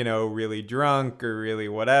been, really drunk or really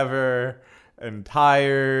whatever and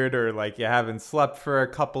tired, or like you haven't slept for a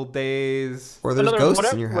couple days. Or there's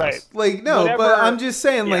ghosts in your house. Right. Like, no, Whatever- but I'm just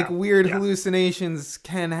saying, yeah, like, weird yeah. hallucinations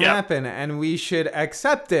can happen, and we should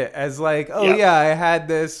accept it as, like, oh, Yeah. yeah, I had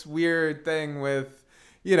this weird thing with,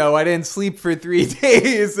 I didn't sleep for 3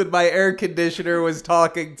 days, and my air conditioner was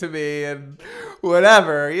talking to me, and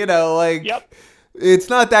whatever, like, Yep. it's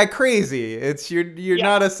not that crazy. You're Yeah.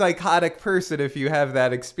 not a psychotic person if you have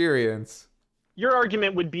that experience. Your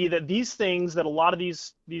argument would be that these things that a lot of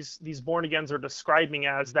these born agains are describing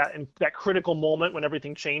as that critical moment when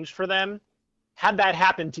everything changed for them, had that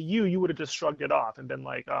happened to you, you would have just shrugged it off and been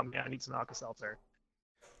like, oh man, I need some Alka-Seltzer.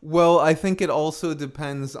 Well, I think it also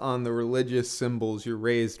depends on the religious symbols you're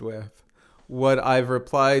raised with. What I've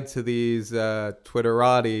replied to these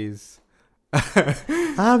Twitterati's.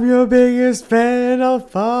 I'm your biggest fan. I'll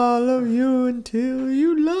follow you until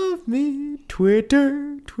you love me. Twitter.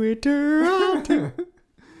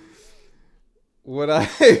 What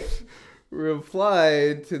I've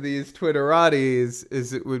replied to these Twitterati's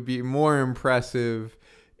is it would be more impressive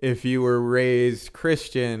if you were raised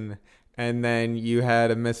Christian and then you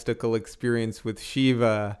had a mystical experience with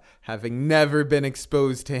Shiva, having never been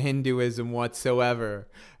exposed to Hinduism whatsoever.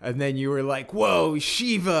 And then you were like, whoa,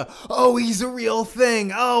 Shiva, oh, he's a real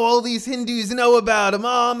thing. Oh, all these Hindus know about him.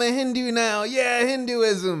 Oh, I'm a Hindu now. Yeah,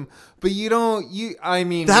 Hinduism. But I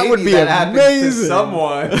mean, That maybe would be that happens to amazing.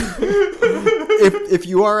 someone. if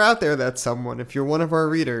you are out there, that's someone. If you're one of our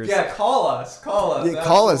readers, Yeah, call us. yeah,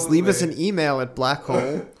 call us. Leave us an absolutely. email at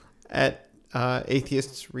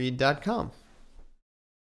blackhole@atheistsread.com.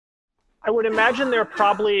 I would imagine there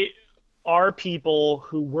probably are people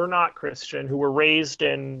who were not Christian, who were raised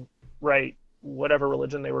in, right, whatever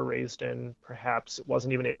religion they were raised in. Perhaps it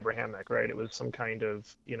wasn't even Abrahamic, right? It was some kind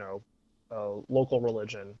of, local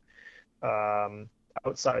religion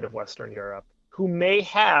outside of Western Europe, who may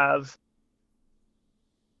have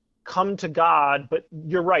come to God, but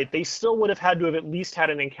you're right, they still would have had to have at least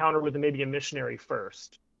had an encounter with maybe a missionary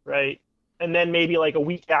first, right? And then maybe like a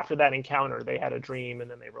week after that encounter, they had a dream, and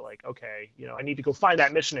then they were like, okay, I need to go find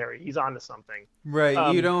that missionary. He's onto something.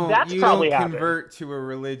 Right, you don't That's probably happened. convert to a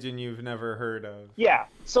religion you've never heard of. Yeah,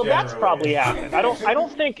 so that's Generally. probably happened. I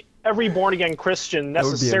don't think every born again Christian That would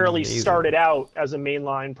be necessarily amazing. started out as a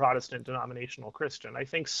mainline Protestant denominational Christian. I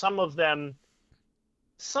think some of them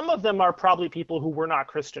are probably people who were not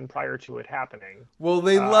Christian prior to it happening. Well,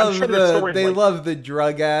 they I'm love sure there's stories like- love the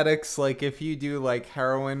drug addicts. Like, if you do like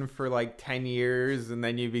heroin for like 10 years and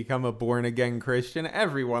then you become a born again Christian,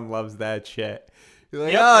 everyone loves that shit. You're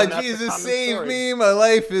like, Yep, oh, and that's a Jesus common saved story. me. My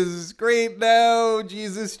life is great now.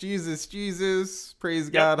 Jesus, Jesus, Jesus. Praise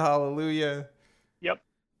Yep. God. Hallelujah. Yep.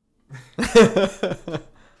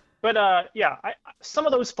 But some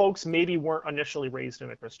of those folks maybe weren't initially raised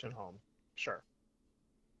in a Christian home. Sure.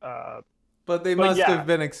 But they But must yeah. have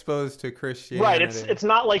been exposed to Christianity. Right. It's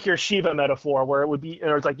not like your Shiva metaphor where it would be,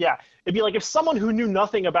 it's like, yeah, it'd be like if someone who knew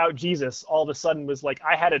nothing about Jesus all of a sudden was like,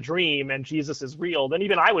 I had a dream and Jesus is real, then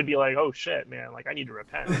even I would be like, oh shit, man, like I need to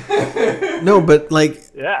repent. No, but like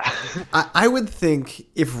Yeah. I would think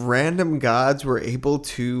if random gods were able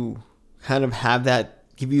to kind of have that,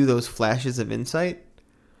 give you those flashes of insight,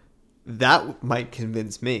 that might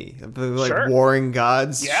convince me. Like Sure. warring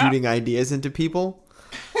gods Yeah. shooting ideas into people.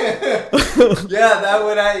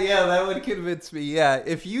 that would convince me. Yeah,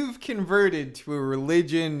 if you've converted to a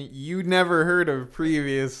religion you never heard of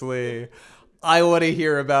previously, I want to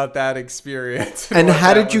hear about that experience. And what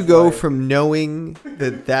how that did you was go like. from knowing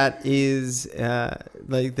that is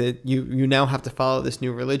like that you now have to follow this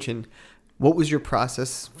new religion? What was your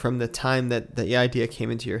process from the time that the idea came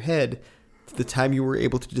into your head to the time you were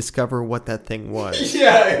able to discover what that thing was?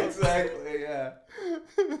 Yeah, exactly. Yeah.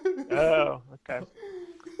 Oh, okay.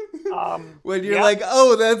 When you're Yeah. like,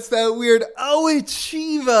 oh, that's that weird. Oh, it's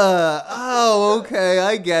Shiva. Oh, okay,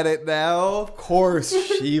 I get it now. Of course,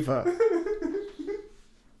 Shiva.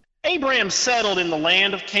 Abraham settled in the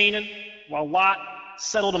land of Canaan, while Lot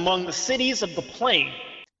settled among the cities of the plain.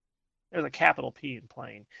 There's a capital P in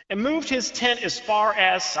plain. And moved his tent as far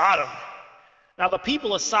as Sodom. Now the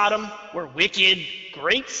people of Sodom were wicked,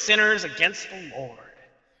 great sinners against the Lord.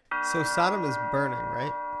 So Sodom is burning,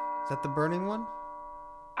 right? Is that the burning one?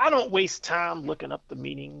 I don't waste time looking up the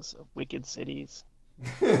meanings of wicked cities.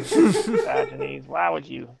 Diogenes, why would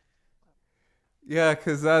you? Yeah,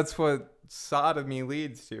 because that's what sodomy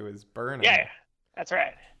leads to, is burning. Yeah, that's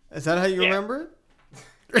right. Is that how you Yeah. remember it?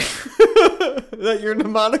 Is that your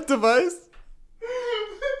mnemonic device?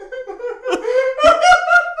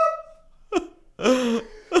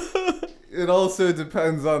 It also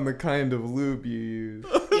depends on the kind of lube you use.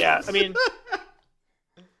 Yeah, I mean,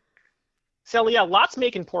 so yeah, Lot's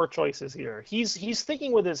making poor choices here. He's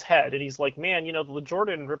thinking with his head, and he's like, man, the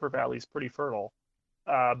Jordan River Valley is pretty fertile.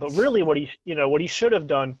 But really, what he should have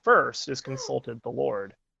done first is consulted the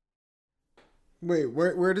Lord. Wait,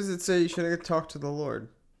 where does it say you should have talked to the Lord?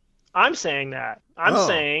 I'm saying that. I'm Oh.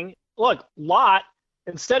 saying, look, Lot,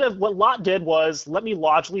 instead of what Lot did was, let me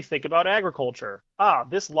logically think about agriculture.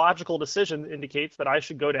 This logical decision indicates that I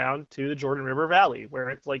should go down to the Jordan River Valley, where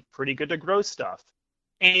it's like pretty good to grow stuff.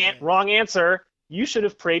 And wrong answer. You should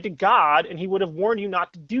have prayed to God, and he would have warned you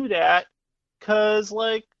not to do that, because,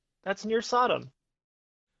 like, that's near Sodom.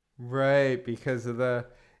 Right, because of the...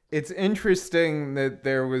 It's interesting that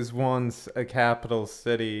there was once a capital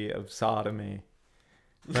city of sodomy.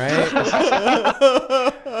 Right?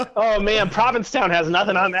 Oh, man, Provincetown has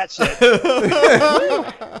nothing on that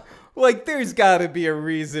shit. Like, there's gotta be a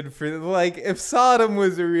reason for... Like, if Sodom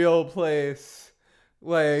was a real place,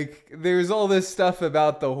 like, there's all this stuff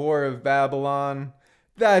about the Whore of Babylon.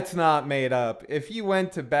 That's not made up. If you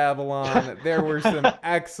went to Babylon, there were some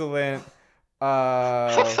excellent...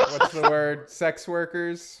 what's the word? Sex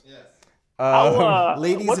workers? Yes.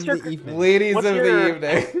 Ladies what's of your- the evening. Ladies what's of your-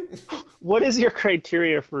 the evening. What is your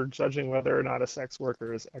criteria for judging whether or not a sex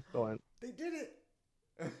worker is excellent? They did it.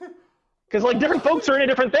 Because like different folks are into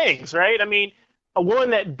different things, right? I mean, a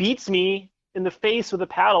woman that beats me in the face with a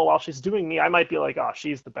paddle while she's doing me, I might be like, oh,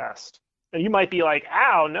 she's the best. And you might be like,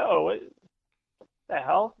 ow, no, what the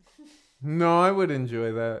hell? No, I would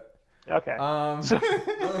enjoy that. Okay. Um,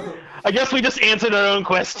 I guess we just answered our own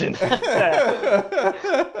question.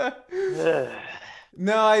 Ugh.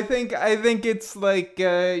 no, I think it's like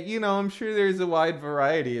I'm sure there's a wide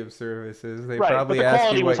variety of services. They Right, but probably the ask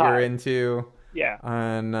quality you what was you're high. into, Yeah.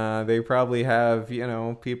 and they probably have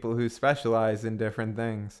people who specialize in different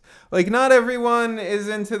things. Like not everyone is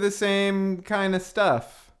into the same kind of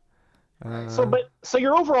stuff. So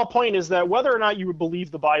your overall point is that whether or not you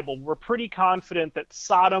believe the Bible, we're pretty confident that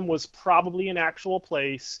Sodom was probably an actual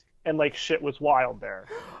place and like shit was wild there.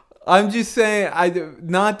 I'm just saying,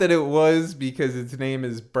 not that it was, because its name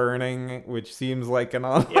is Burning, which seems like an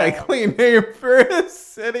unlikely name for a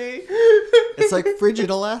city. It's like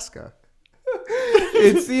frigid Alaska.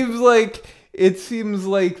 It seems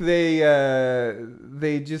like they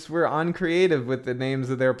just were uncreative with the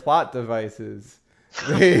names of their plot devices.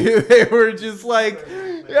 They were just like,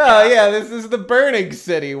 yeah, this is the burning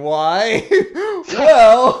city. Why?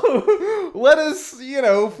 Well, let us,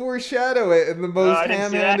 foreshadow it in the most I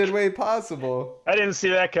didn't see that. ham-handed way possible. I didn't see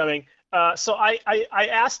that coming. So I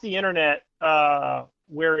asked the internet,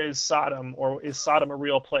 where is Sodom, or is Sodom a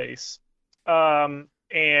real place? And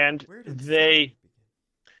Where did they,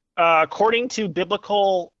 according to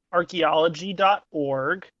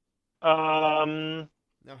biblicalarchaeology.org, Now,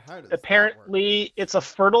 how does apparently it's a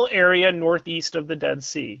fertile area northeast of the Dead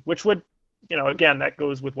Sea, which would, again, that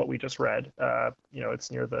goes with what we just read.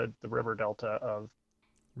 It's near the river delta of,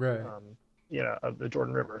 Right. of the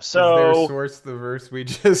Jordan River. Is their So source the verse we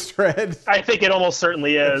just read? I think it almost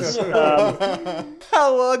certainly is.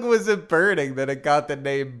 How long was it burning that it got the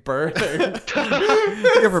name Burning? Like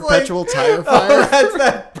a perpetual tire Oh, fire? that's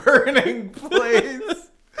that burning place.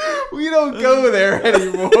 We don't go there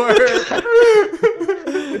anymore.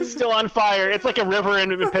 It's still on fire. It's like a river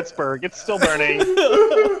in Pittsburgh. It's still burning.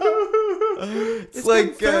 It's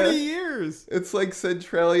like, been 30 years. It's like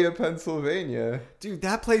Centralia, Pennsylvania. Dude,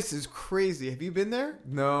 that place is crazy. Have you been there?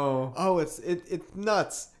 No. Oh, it's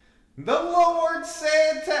nuts. The Lord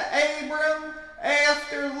said to Abram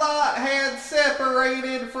after Lot had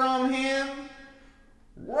separated from him,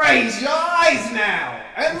 Raise your eyes now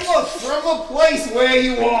and look from the place where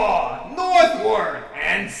you are, northward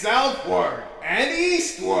and southward and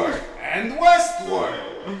eastward and westward.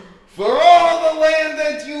 For all the land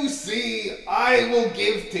that you see, I will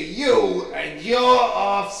give to you and your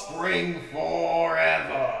offspring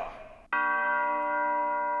forever.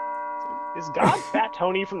 Is God Fat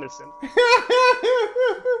Tony from The Simpsons?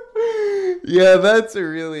 Yeah, that's a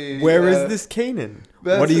really... Where is this Canaan?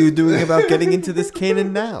 That's What are you doing about getting into this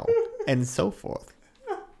Canaan now? And so forth.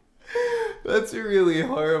 That's a really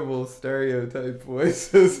horrible stereotype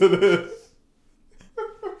voice, isn't it?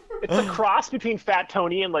 It's a cross between Fat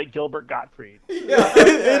Tony and like Gilbert Gottfried. Yeah,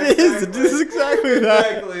 It is. It is exactly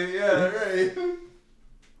that. Exactly, yeah, right.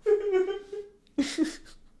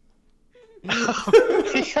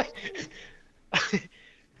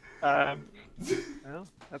 Well,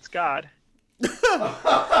 that's God.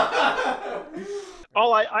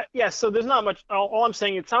 Yeah. So there's not much. All I'm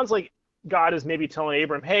saying, it sounds like God is maybe telling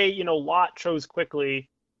Abram, "Hey, Lot chose quickly.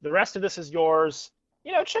 The rest of this is yours.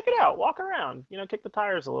 Check it out. Walk around. Kick the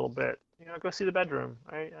tires a little bit. Go see the bedroom.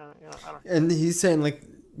 I don't." And he's saying, like,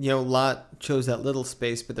 Lot chose that little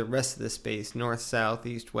space, but the rest of the space, north, south,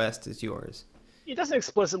 east, west, is yours. He doesn't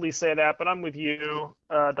explicitly say that, but I'm with you,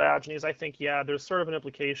 Diogenes. I think, yeah, there's sort of an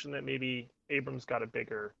implication that maybe Abram's got a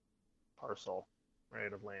bigger parcel,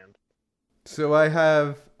 right, of land. So I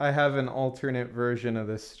have an alternate version of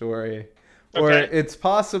this story. Or Okay. it's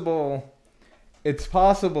possible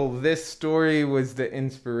this story was the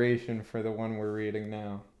inspiration for the one we're reading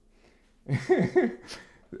now.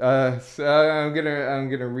 So I'm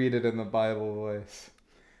gonna read it in the Bible voice.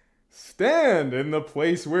 Stand in the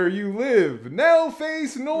place where you live. Now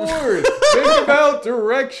face north. Think about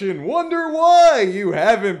direction. Wonder why you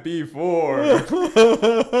haven't before.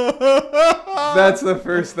 That's the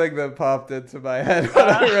first thing that popped into my head when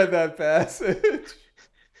I read that passage.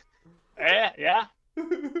 Yeah.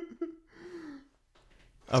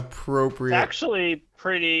 Appropriate. Actually,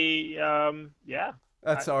 pretty, yeah.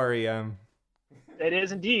 That's REM. It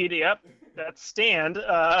is indeed, yep. That's Stand.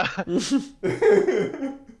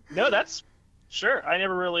 No, that's sure. I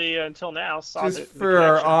never really, until now, saw Just the for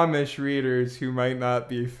our connection. Amish readers who might not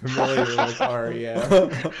be familiar with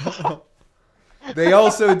REM. They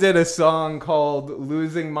also did a song called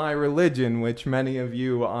Losing My Religion, which many of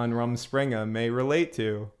you on Rumspringa may relate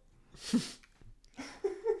to.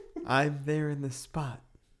 I'm there in the spot,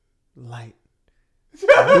 light,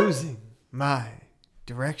 losing my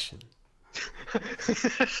direction.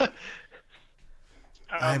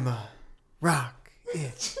 I'm a rock,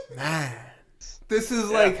 it's man. This is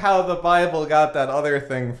like how the Bible got that other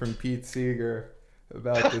thing from Pete Seeger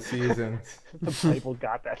about the seasons. The Bible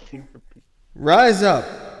got that thing for people. Rise up,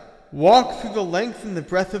 walk through the length and the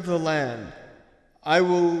breadth of the land. I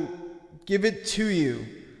will give it to you.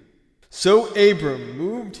 So Abram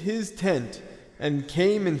moved his tent and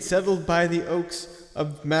came and settled by the oaks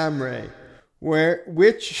of Mamre,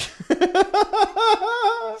 which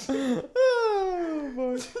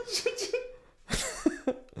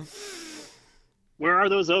Where are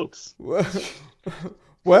those oaks?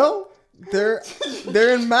 well, they're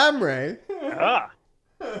in Mamre, Ah.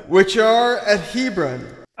 which are at Hebron.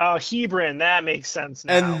 Oh, Hebron. That makes sense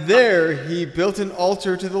now. And there he built an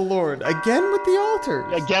altar to the Lord. Again with the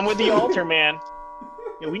altars. Again with the altar, man.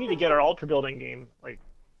 Yeah, we need to get our altar building game,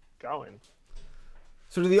 going.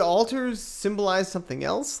 So do the altars symbolize something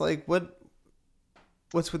else? Like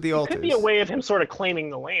what's with the altars? Could be a way of him sort of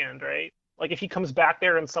claiming the land, right? Like if he comes back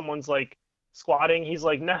there and someone's squatting, he's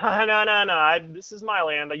like, no, this is my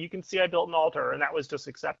land. You can see I built an altar, and that was just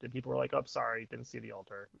accepted. People were like, oh, sorry, didn't see the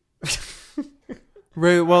altar.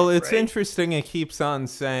 Right, well, it's Right. interesting it keeps on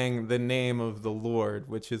saying the name of the Lord,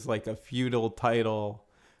 which is like a feudal title,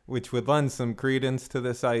 which would lend some credence to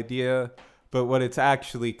this idea. But what it's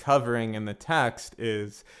actually covering in the text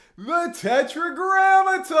is the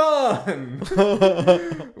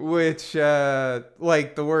Tetragrammaton, which,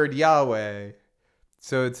 like the word Yahweh.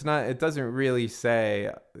 So it doesn't really say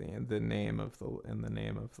the name of the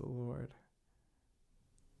Lord.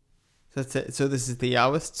 That's it. So this is the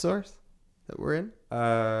Yahwist source that we're in?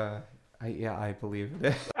 I believe it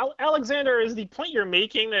is. Alexander, is the point you're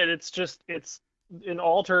making that it's an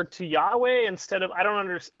altar to Yahweh instead of, I don't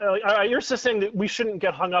understand. You're just saying that we shouldn't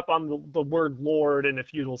get hung up on the word Lord in a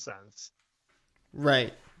feudal sense.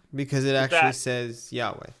 Right. Because it actually says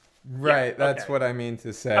Yahweh. Right, that's okay. what I mean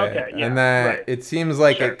to say. Okay, yeah, and that right. it seems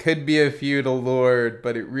like Sure. it could be a feudal lord,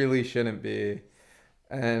 but it really shouldn't be.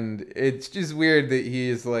 And it's just weird that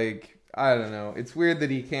he's like, I don't know. It's weird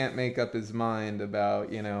that he can't make up his mind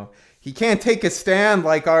about, he can't take a stand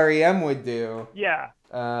like REM would do. Yeah.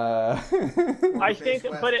 I think,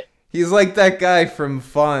 but he's like that guy from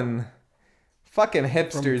Fun. Fucking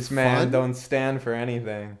hipsters, From man, Fun? don't stand for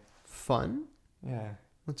anything. Fun? Yeah.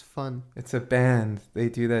 What's fun? It's a band. They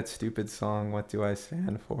do that stupid song, What Do I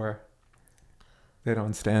Stand For? They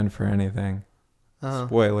don't stand for anything. Oh.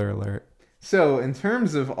 Spoiler alert. So, in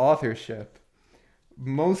terms of authorship,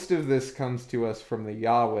 most of this comes to us from the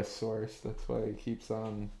Yahweh source. That's why it keeps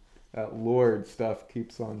on, that Lord stuff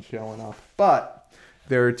keeps on showing up. But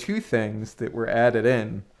there are two things that were added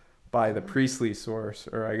in by the priestly source,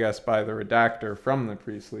 or I guess by the redactor from the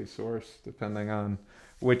priestly source, depending on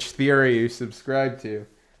which theory you subscribe to.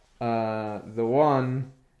 The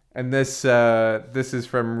one And this is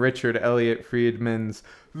from Richard Elliott Friedman's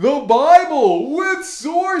The Bible with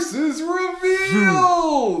Sources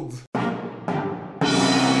Revealed.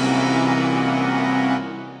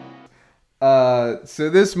 So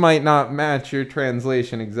this might not match your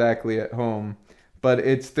translation exactly at home, but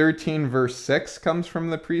it's 13 verse 6 comes from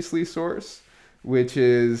the priestly source, which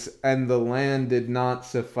is, and the land did not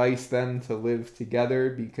suffice them to live together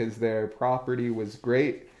because their property was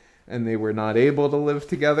great and they were not able to live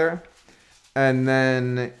together. And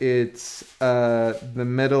then it's the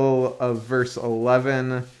middle of verse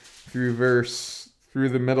 11 through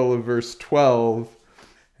the middle of verse 12.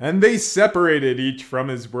 And they separated each from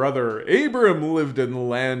his brother. Abram lived in the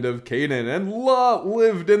land of Canaan, and Lot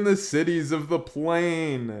lived in the cities of the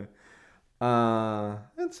plain.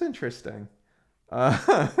 That's interesting.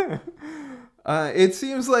 It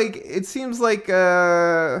seems like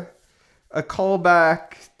a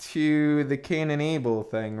callback to the Cain and Abel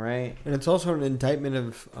thing, right? And it's also an indictment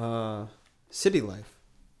of city life.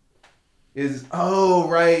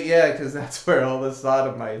 Right, yeah, because that's where all the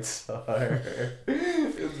sodomites are.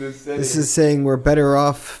 In the city. This is saying we're better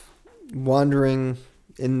off wandering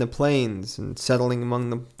in the plains and settling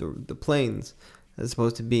among the plains as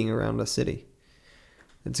opposed to being around a city.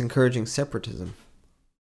 It's encouraging separatism.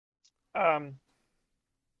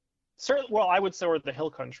 Well, I would say we're the hill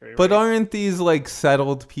country. But right? aren't these like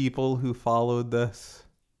settled people who followed this?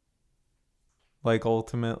 Like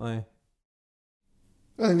ultimately?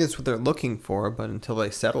 I think that's what they're looking for, but until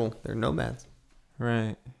they settle, they're nomads.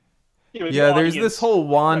 Right. Yeah, there's this whole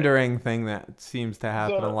wandering thing that seems to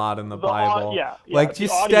happen a lot in the Bible. Like,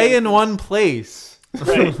 just stay in one place.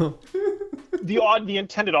 Right. The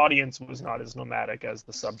intended audience was not as nomadic as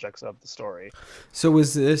the subjects of the story. So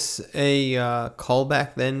was this a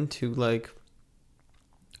callback then to like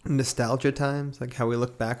nostalgia times? Like how we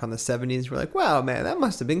look back on the 70s, we're like, wow, man, that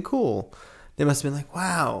must have been cool. They must have been like,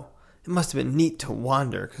 wow, it must have been neat to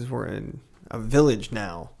wander because we're in a village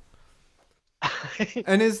now.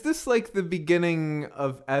 And is this like the beginning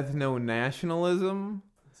of ethno-nationalism?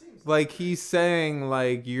 Like he's saying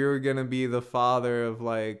like you're gonna be the father of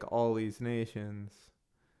like all these nations,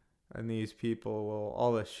 and these people will,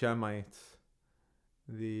 all the Shemites,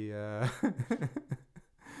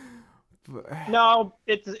 No,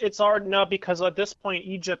 it's already, no, because at this point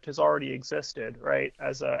Egypt has already existed, right,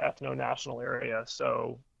 as a ethno-national area,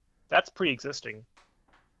 so that's pre-existing.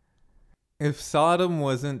 If Sodom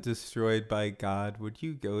wasn't destroyed by God, would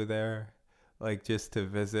you go there, like just to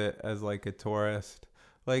visit as like a tourist?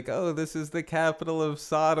 Like, oh, this is the capital of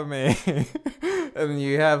sodomy. And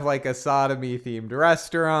you have like a sodomy themed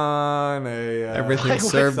restaurant, everything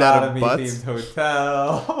served out of butts, themed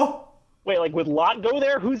hotel. Wait, like would Lot go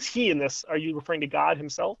there? Who's he in this? Are you referring to God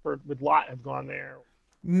himself, or would Lot have gone there?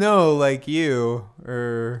 No, like you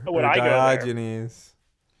or I Diogenes.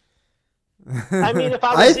 I mean, if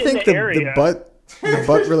I was in think the area, the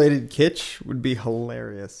butt related kitsch would be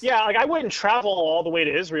hilarious. Yeah, like I wouldn't travel all the way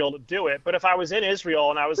to Israel to do it, but if I was in Israel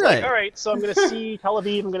and I was like, all right, so I'm going to see Tel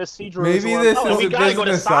Aviv, I'm going to see Jerusalem. Maybe this is we a gotta go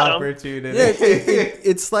to business Sodom. opportunity. Yeah,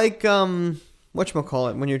 it's like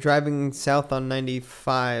whatchamacallit, when you're driving south on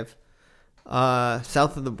 95,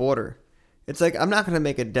 south of the border. It's like I'm not going to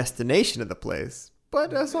make a destination of the place,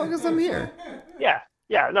 but as long as I'm here.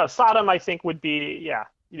 Yeah, no, Sodom I think would be,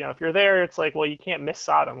 if you're there, it's like, well, you can't miss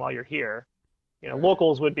Sodom while you're here.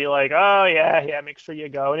 Locals would be like, oh, yeah, make sure you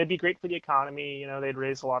go. And it'd be great for the economy. They'd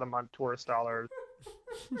raise a lot of tourist dollars.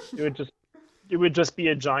 It would just be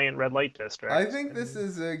a giant red light district. I think this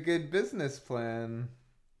is a good business plan.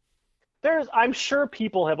 I'm sure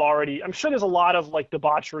there's a lot of like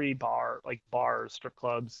debauchery bars, strip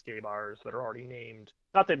clubs, gay bars that are already named.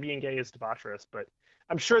 Not that being gay is debaucherous, but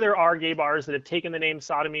I'm sure there are gay bars that have taken the name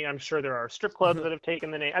sodomy. I'm sure there are strip clubs that have taken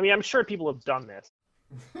the name. I mean, I'm sure people have done this.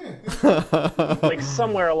 Like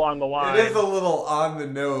somewhere along the line. It is a little on the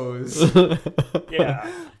nose.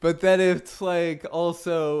 Yeah. But then it's like,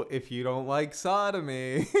 also, if you don't like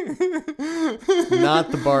sodomy,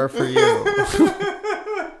 not the bar for you.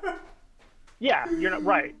 Yeah, you're not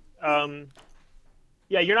right.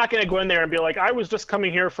 You're not going to go in there and be like, I was just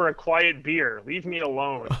coming here for a quiet beer. Leave me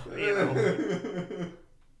alone.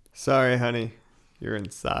 Sorry, honey. You're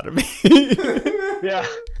in sodomy. Yeah.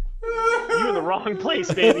 You're in the wrong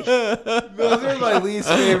place, baby. Those are my least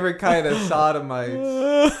favorite kind of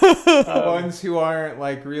sodomites. Ones who aren't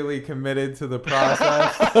like really committed to the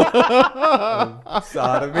process of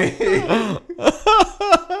sodomy.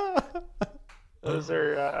 Those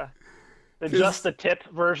are just the tip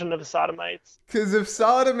version of sodomites. Because if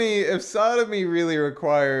sodomy really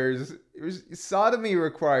requires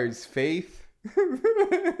faith,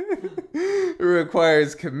 It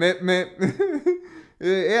requires commitment.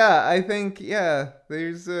 Yeah, I think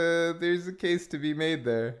there's a case to be made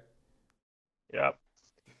there. Yep.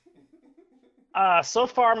 So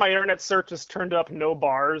far, my internet search has turned up no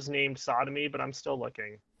bars named sodomy, but I'm still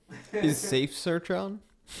looking. Is Safe Search on?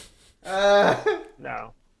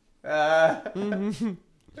 No.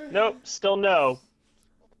 Nope, still no.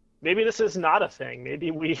 Maybe this is not a thing.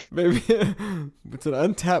 Maybe we. Maybe it's an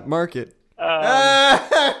untapped market.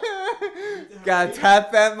 Gotta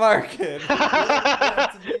tap that market.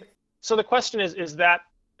 So the question is that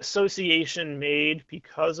association made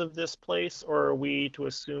because of this place, or are we to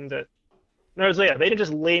assume that? No, yeah, they didn't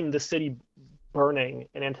just blame the city burning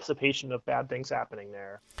in anticipation of bad things happening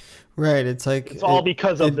there. Right. It's like It's all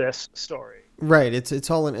because of this story. Right.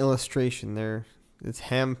 It's all an illustration. It's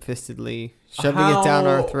ham-fistedly shoving it down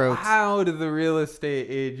our throats. How do the real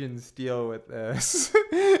estate agents deal with this?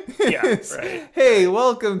 Yeah, right. Hey,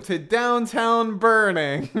 welcome to downtown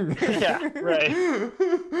burning. Yeah, right.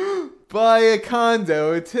 Buy a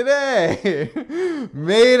condo today.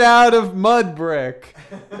 Made out of mud brick.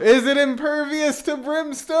 Is it impervious to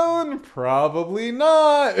brimstone? Probably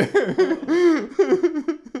not.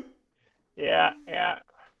 Yeah.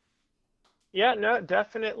 Yeah, no,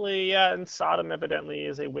 definitely. Yeah, and Sodom evidently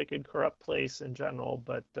is a wicked, corrupt place in general.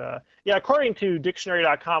 But yeah, according to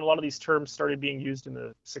dictionary.com, a lot of these terms started being used in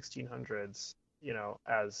the 1600s,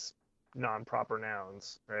 as non-proper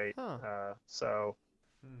nouns, right? Huh.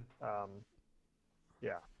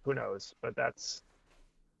 Yeah, who knows? But that's.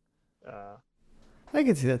 I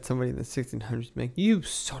can see that somebody in the 1600s make you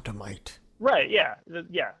sodomite. Right, yeah,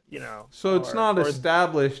 So it's not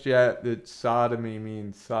established yet that sodomy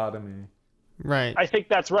means sodomy. Right. I think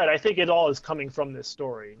that's right. I think it all is coming from this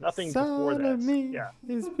story. Nothing before this. Sodomy Yeah.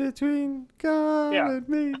 is between God and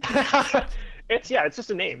me. It's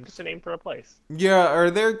just a name for a place. Yeah,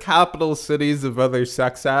 are there capital cities of other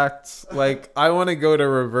sex acts? Like, I want to go to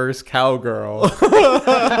Reverse Cowgirl.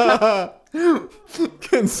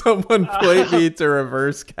 Can someone play me to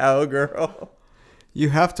Reverse Cowgirl? You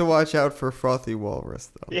have to watch out for Frothy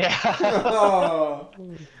Walrus, though. Yeah. Oh.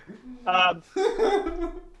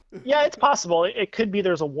 Yeah, it's possible. It could be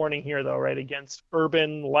there's a warning here, though, right, against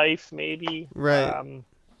urban life, maybe. Right.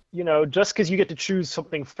 Just because you get to choose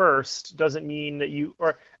something first doesn't mean that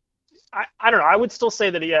I don't know. I would still say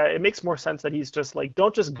that, yeah, it makes more sense that he's just like,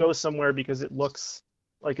 don't just go somewhere because it looks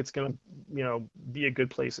like it's going to, be a good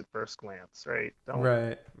place at first glance, right?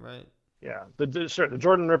 Right. Yeah. The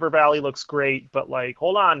Jordan River Valley looks great, but, like,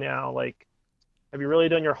 hold on now, like, have you really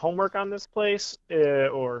done your homework on this place?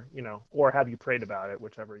 Or have you prayed about it,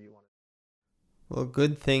 whichever you want. Well,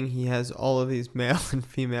 good thing he has all of these male and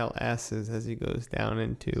female asses as he goes down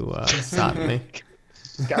into sodomy.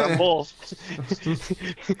 He's got them both.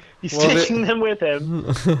 He's taking them with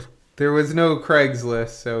him. There was no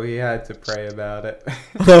Craigslist, so he had to pray about it.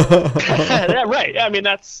 Yeah, right. I mean,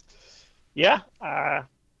 that's... Yeah.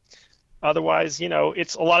 Otherwise,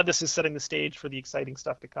 it's a lot of this is setting the stage for the exciting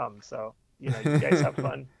stuff to come, so... you guys have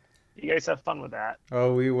fun. You guys have fun with that.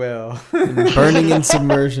 Oh, we will. Burning in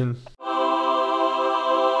submersion.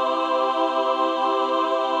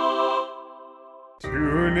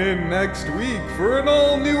 Tune in next week for an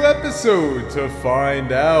all-new episode to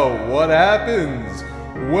find out what happens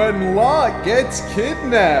when Lot gets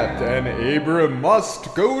kidnapped and Abram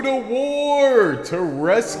must go to war to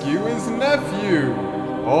rescue his nephew.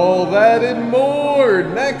 All that and more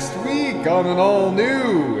next week on an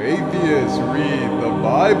all-new Atheists Read the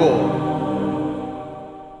Bible.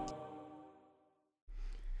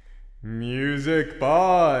 Music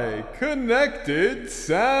by Connected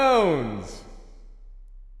Sounds.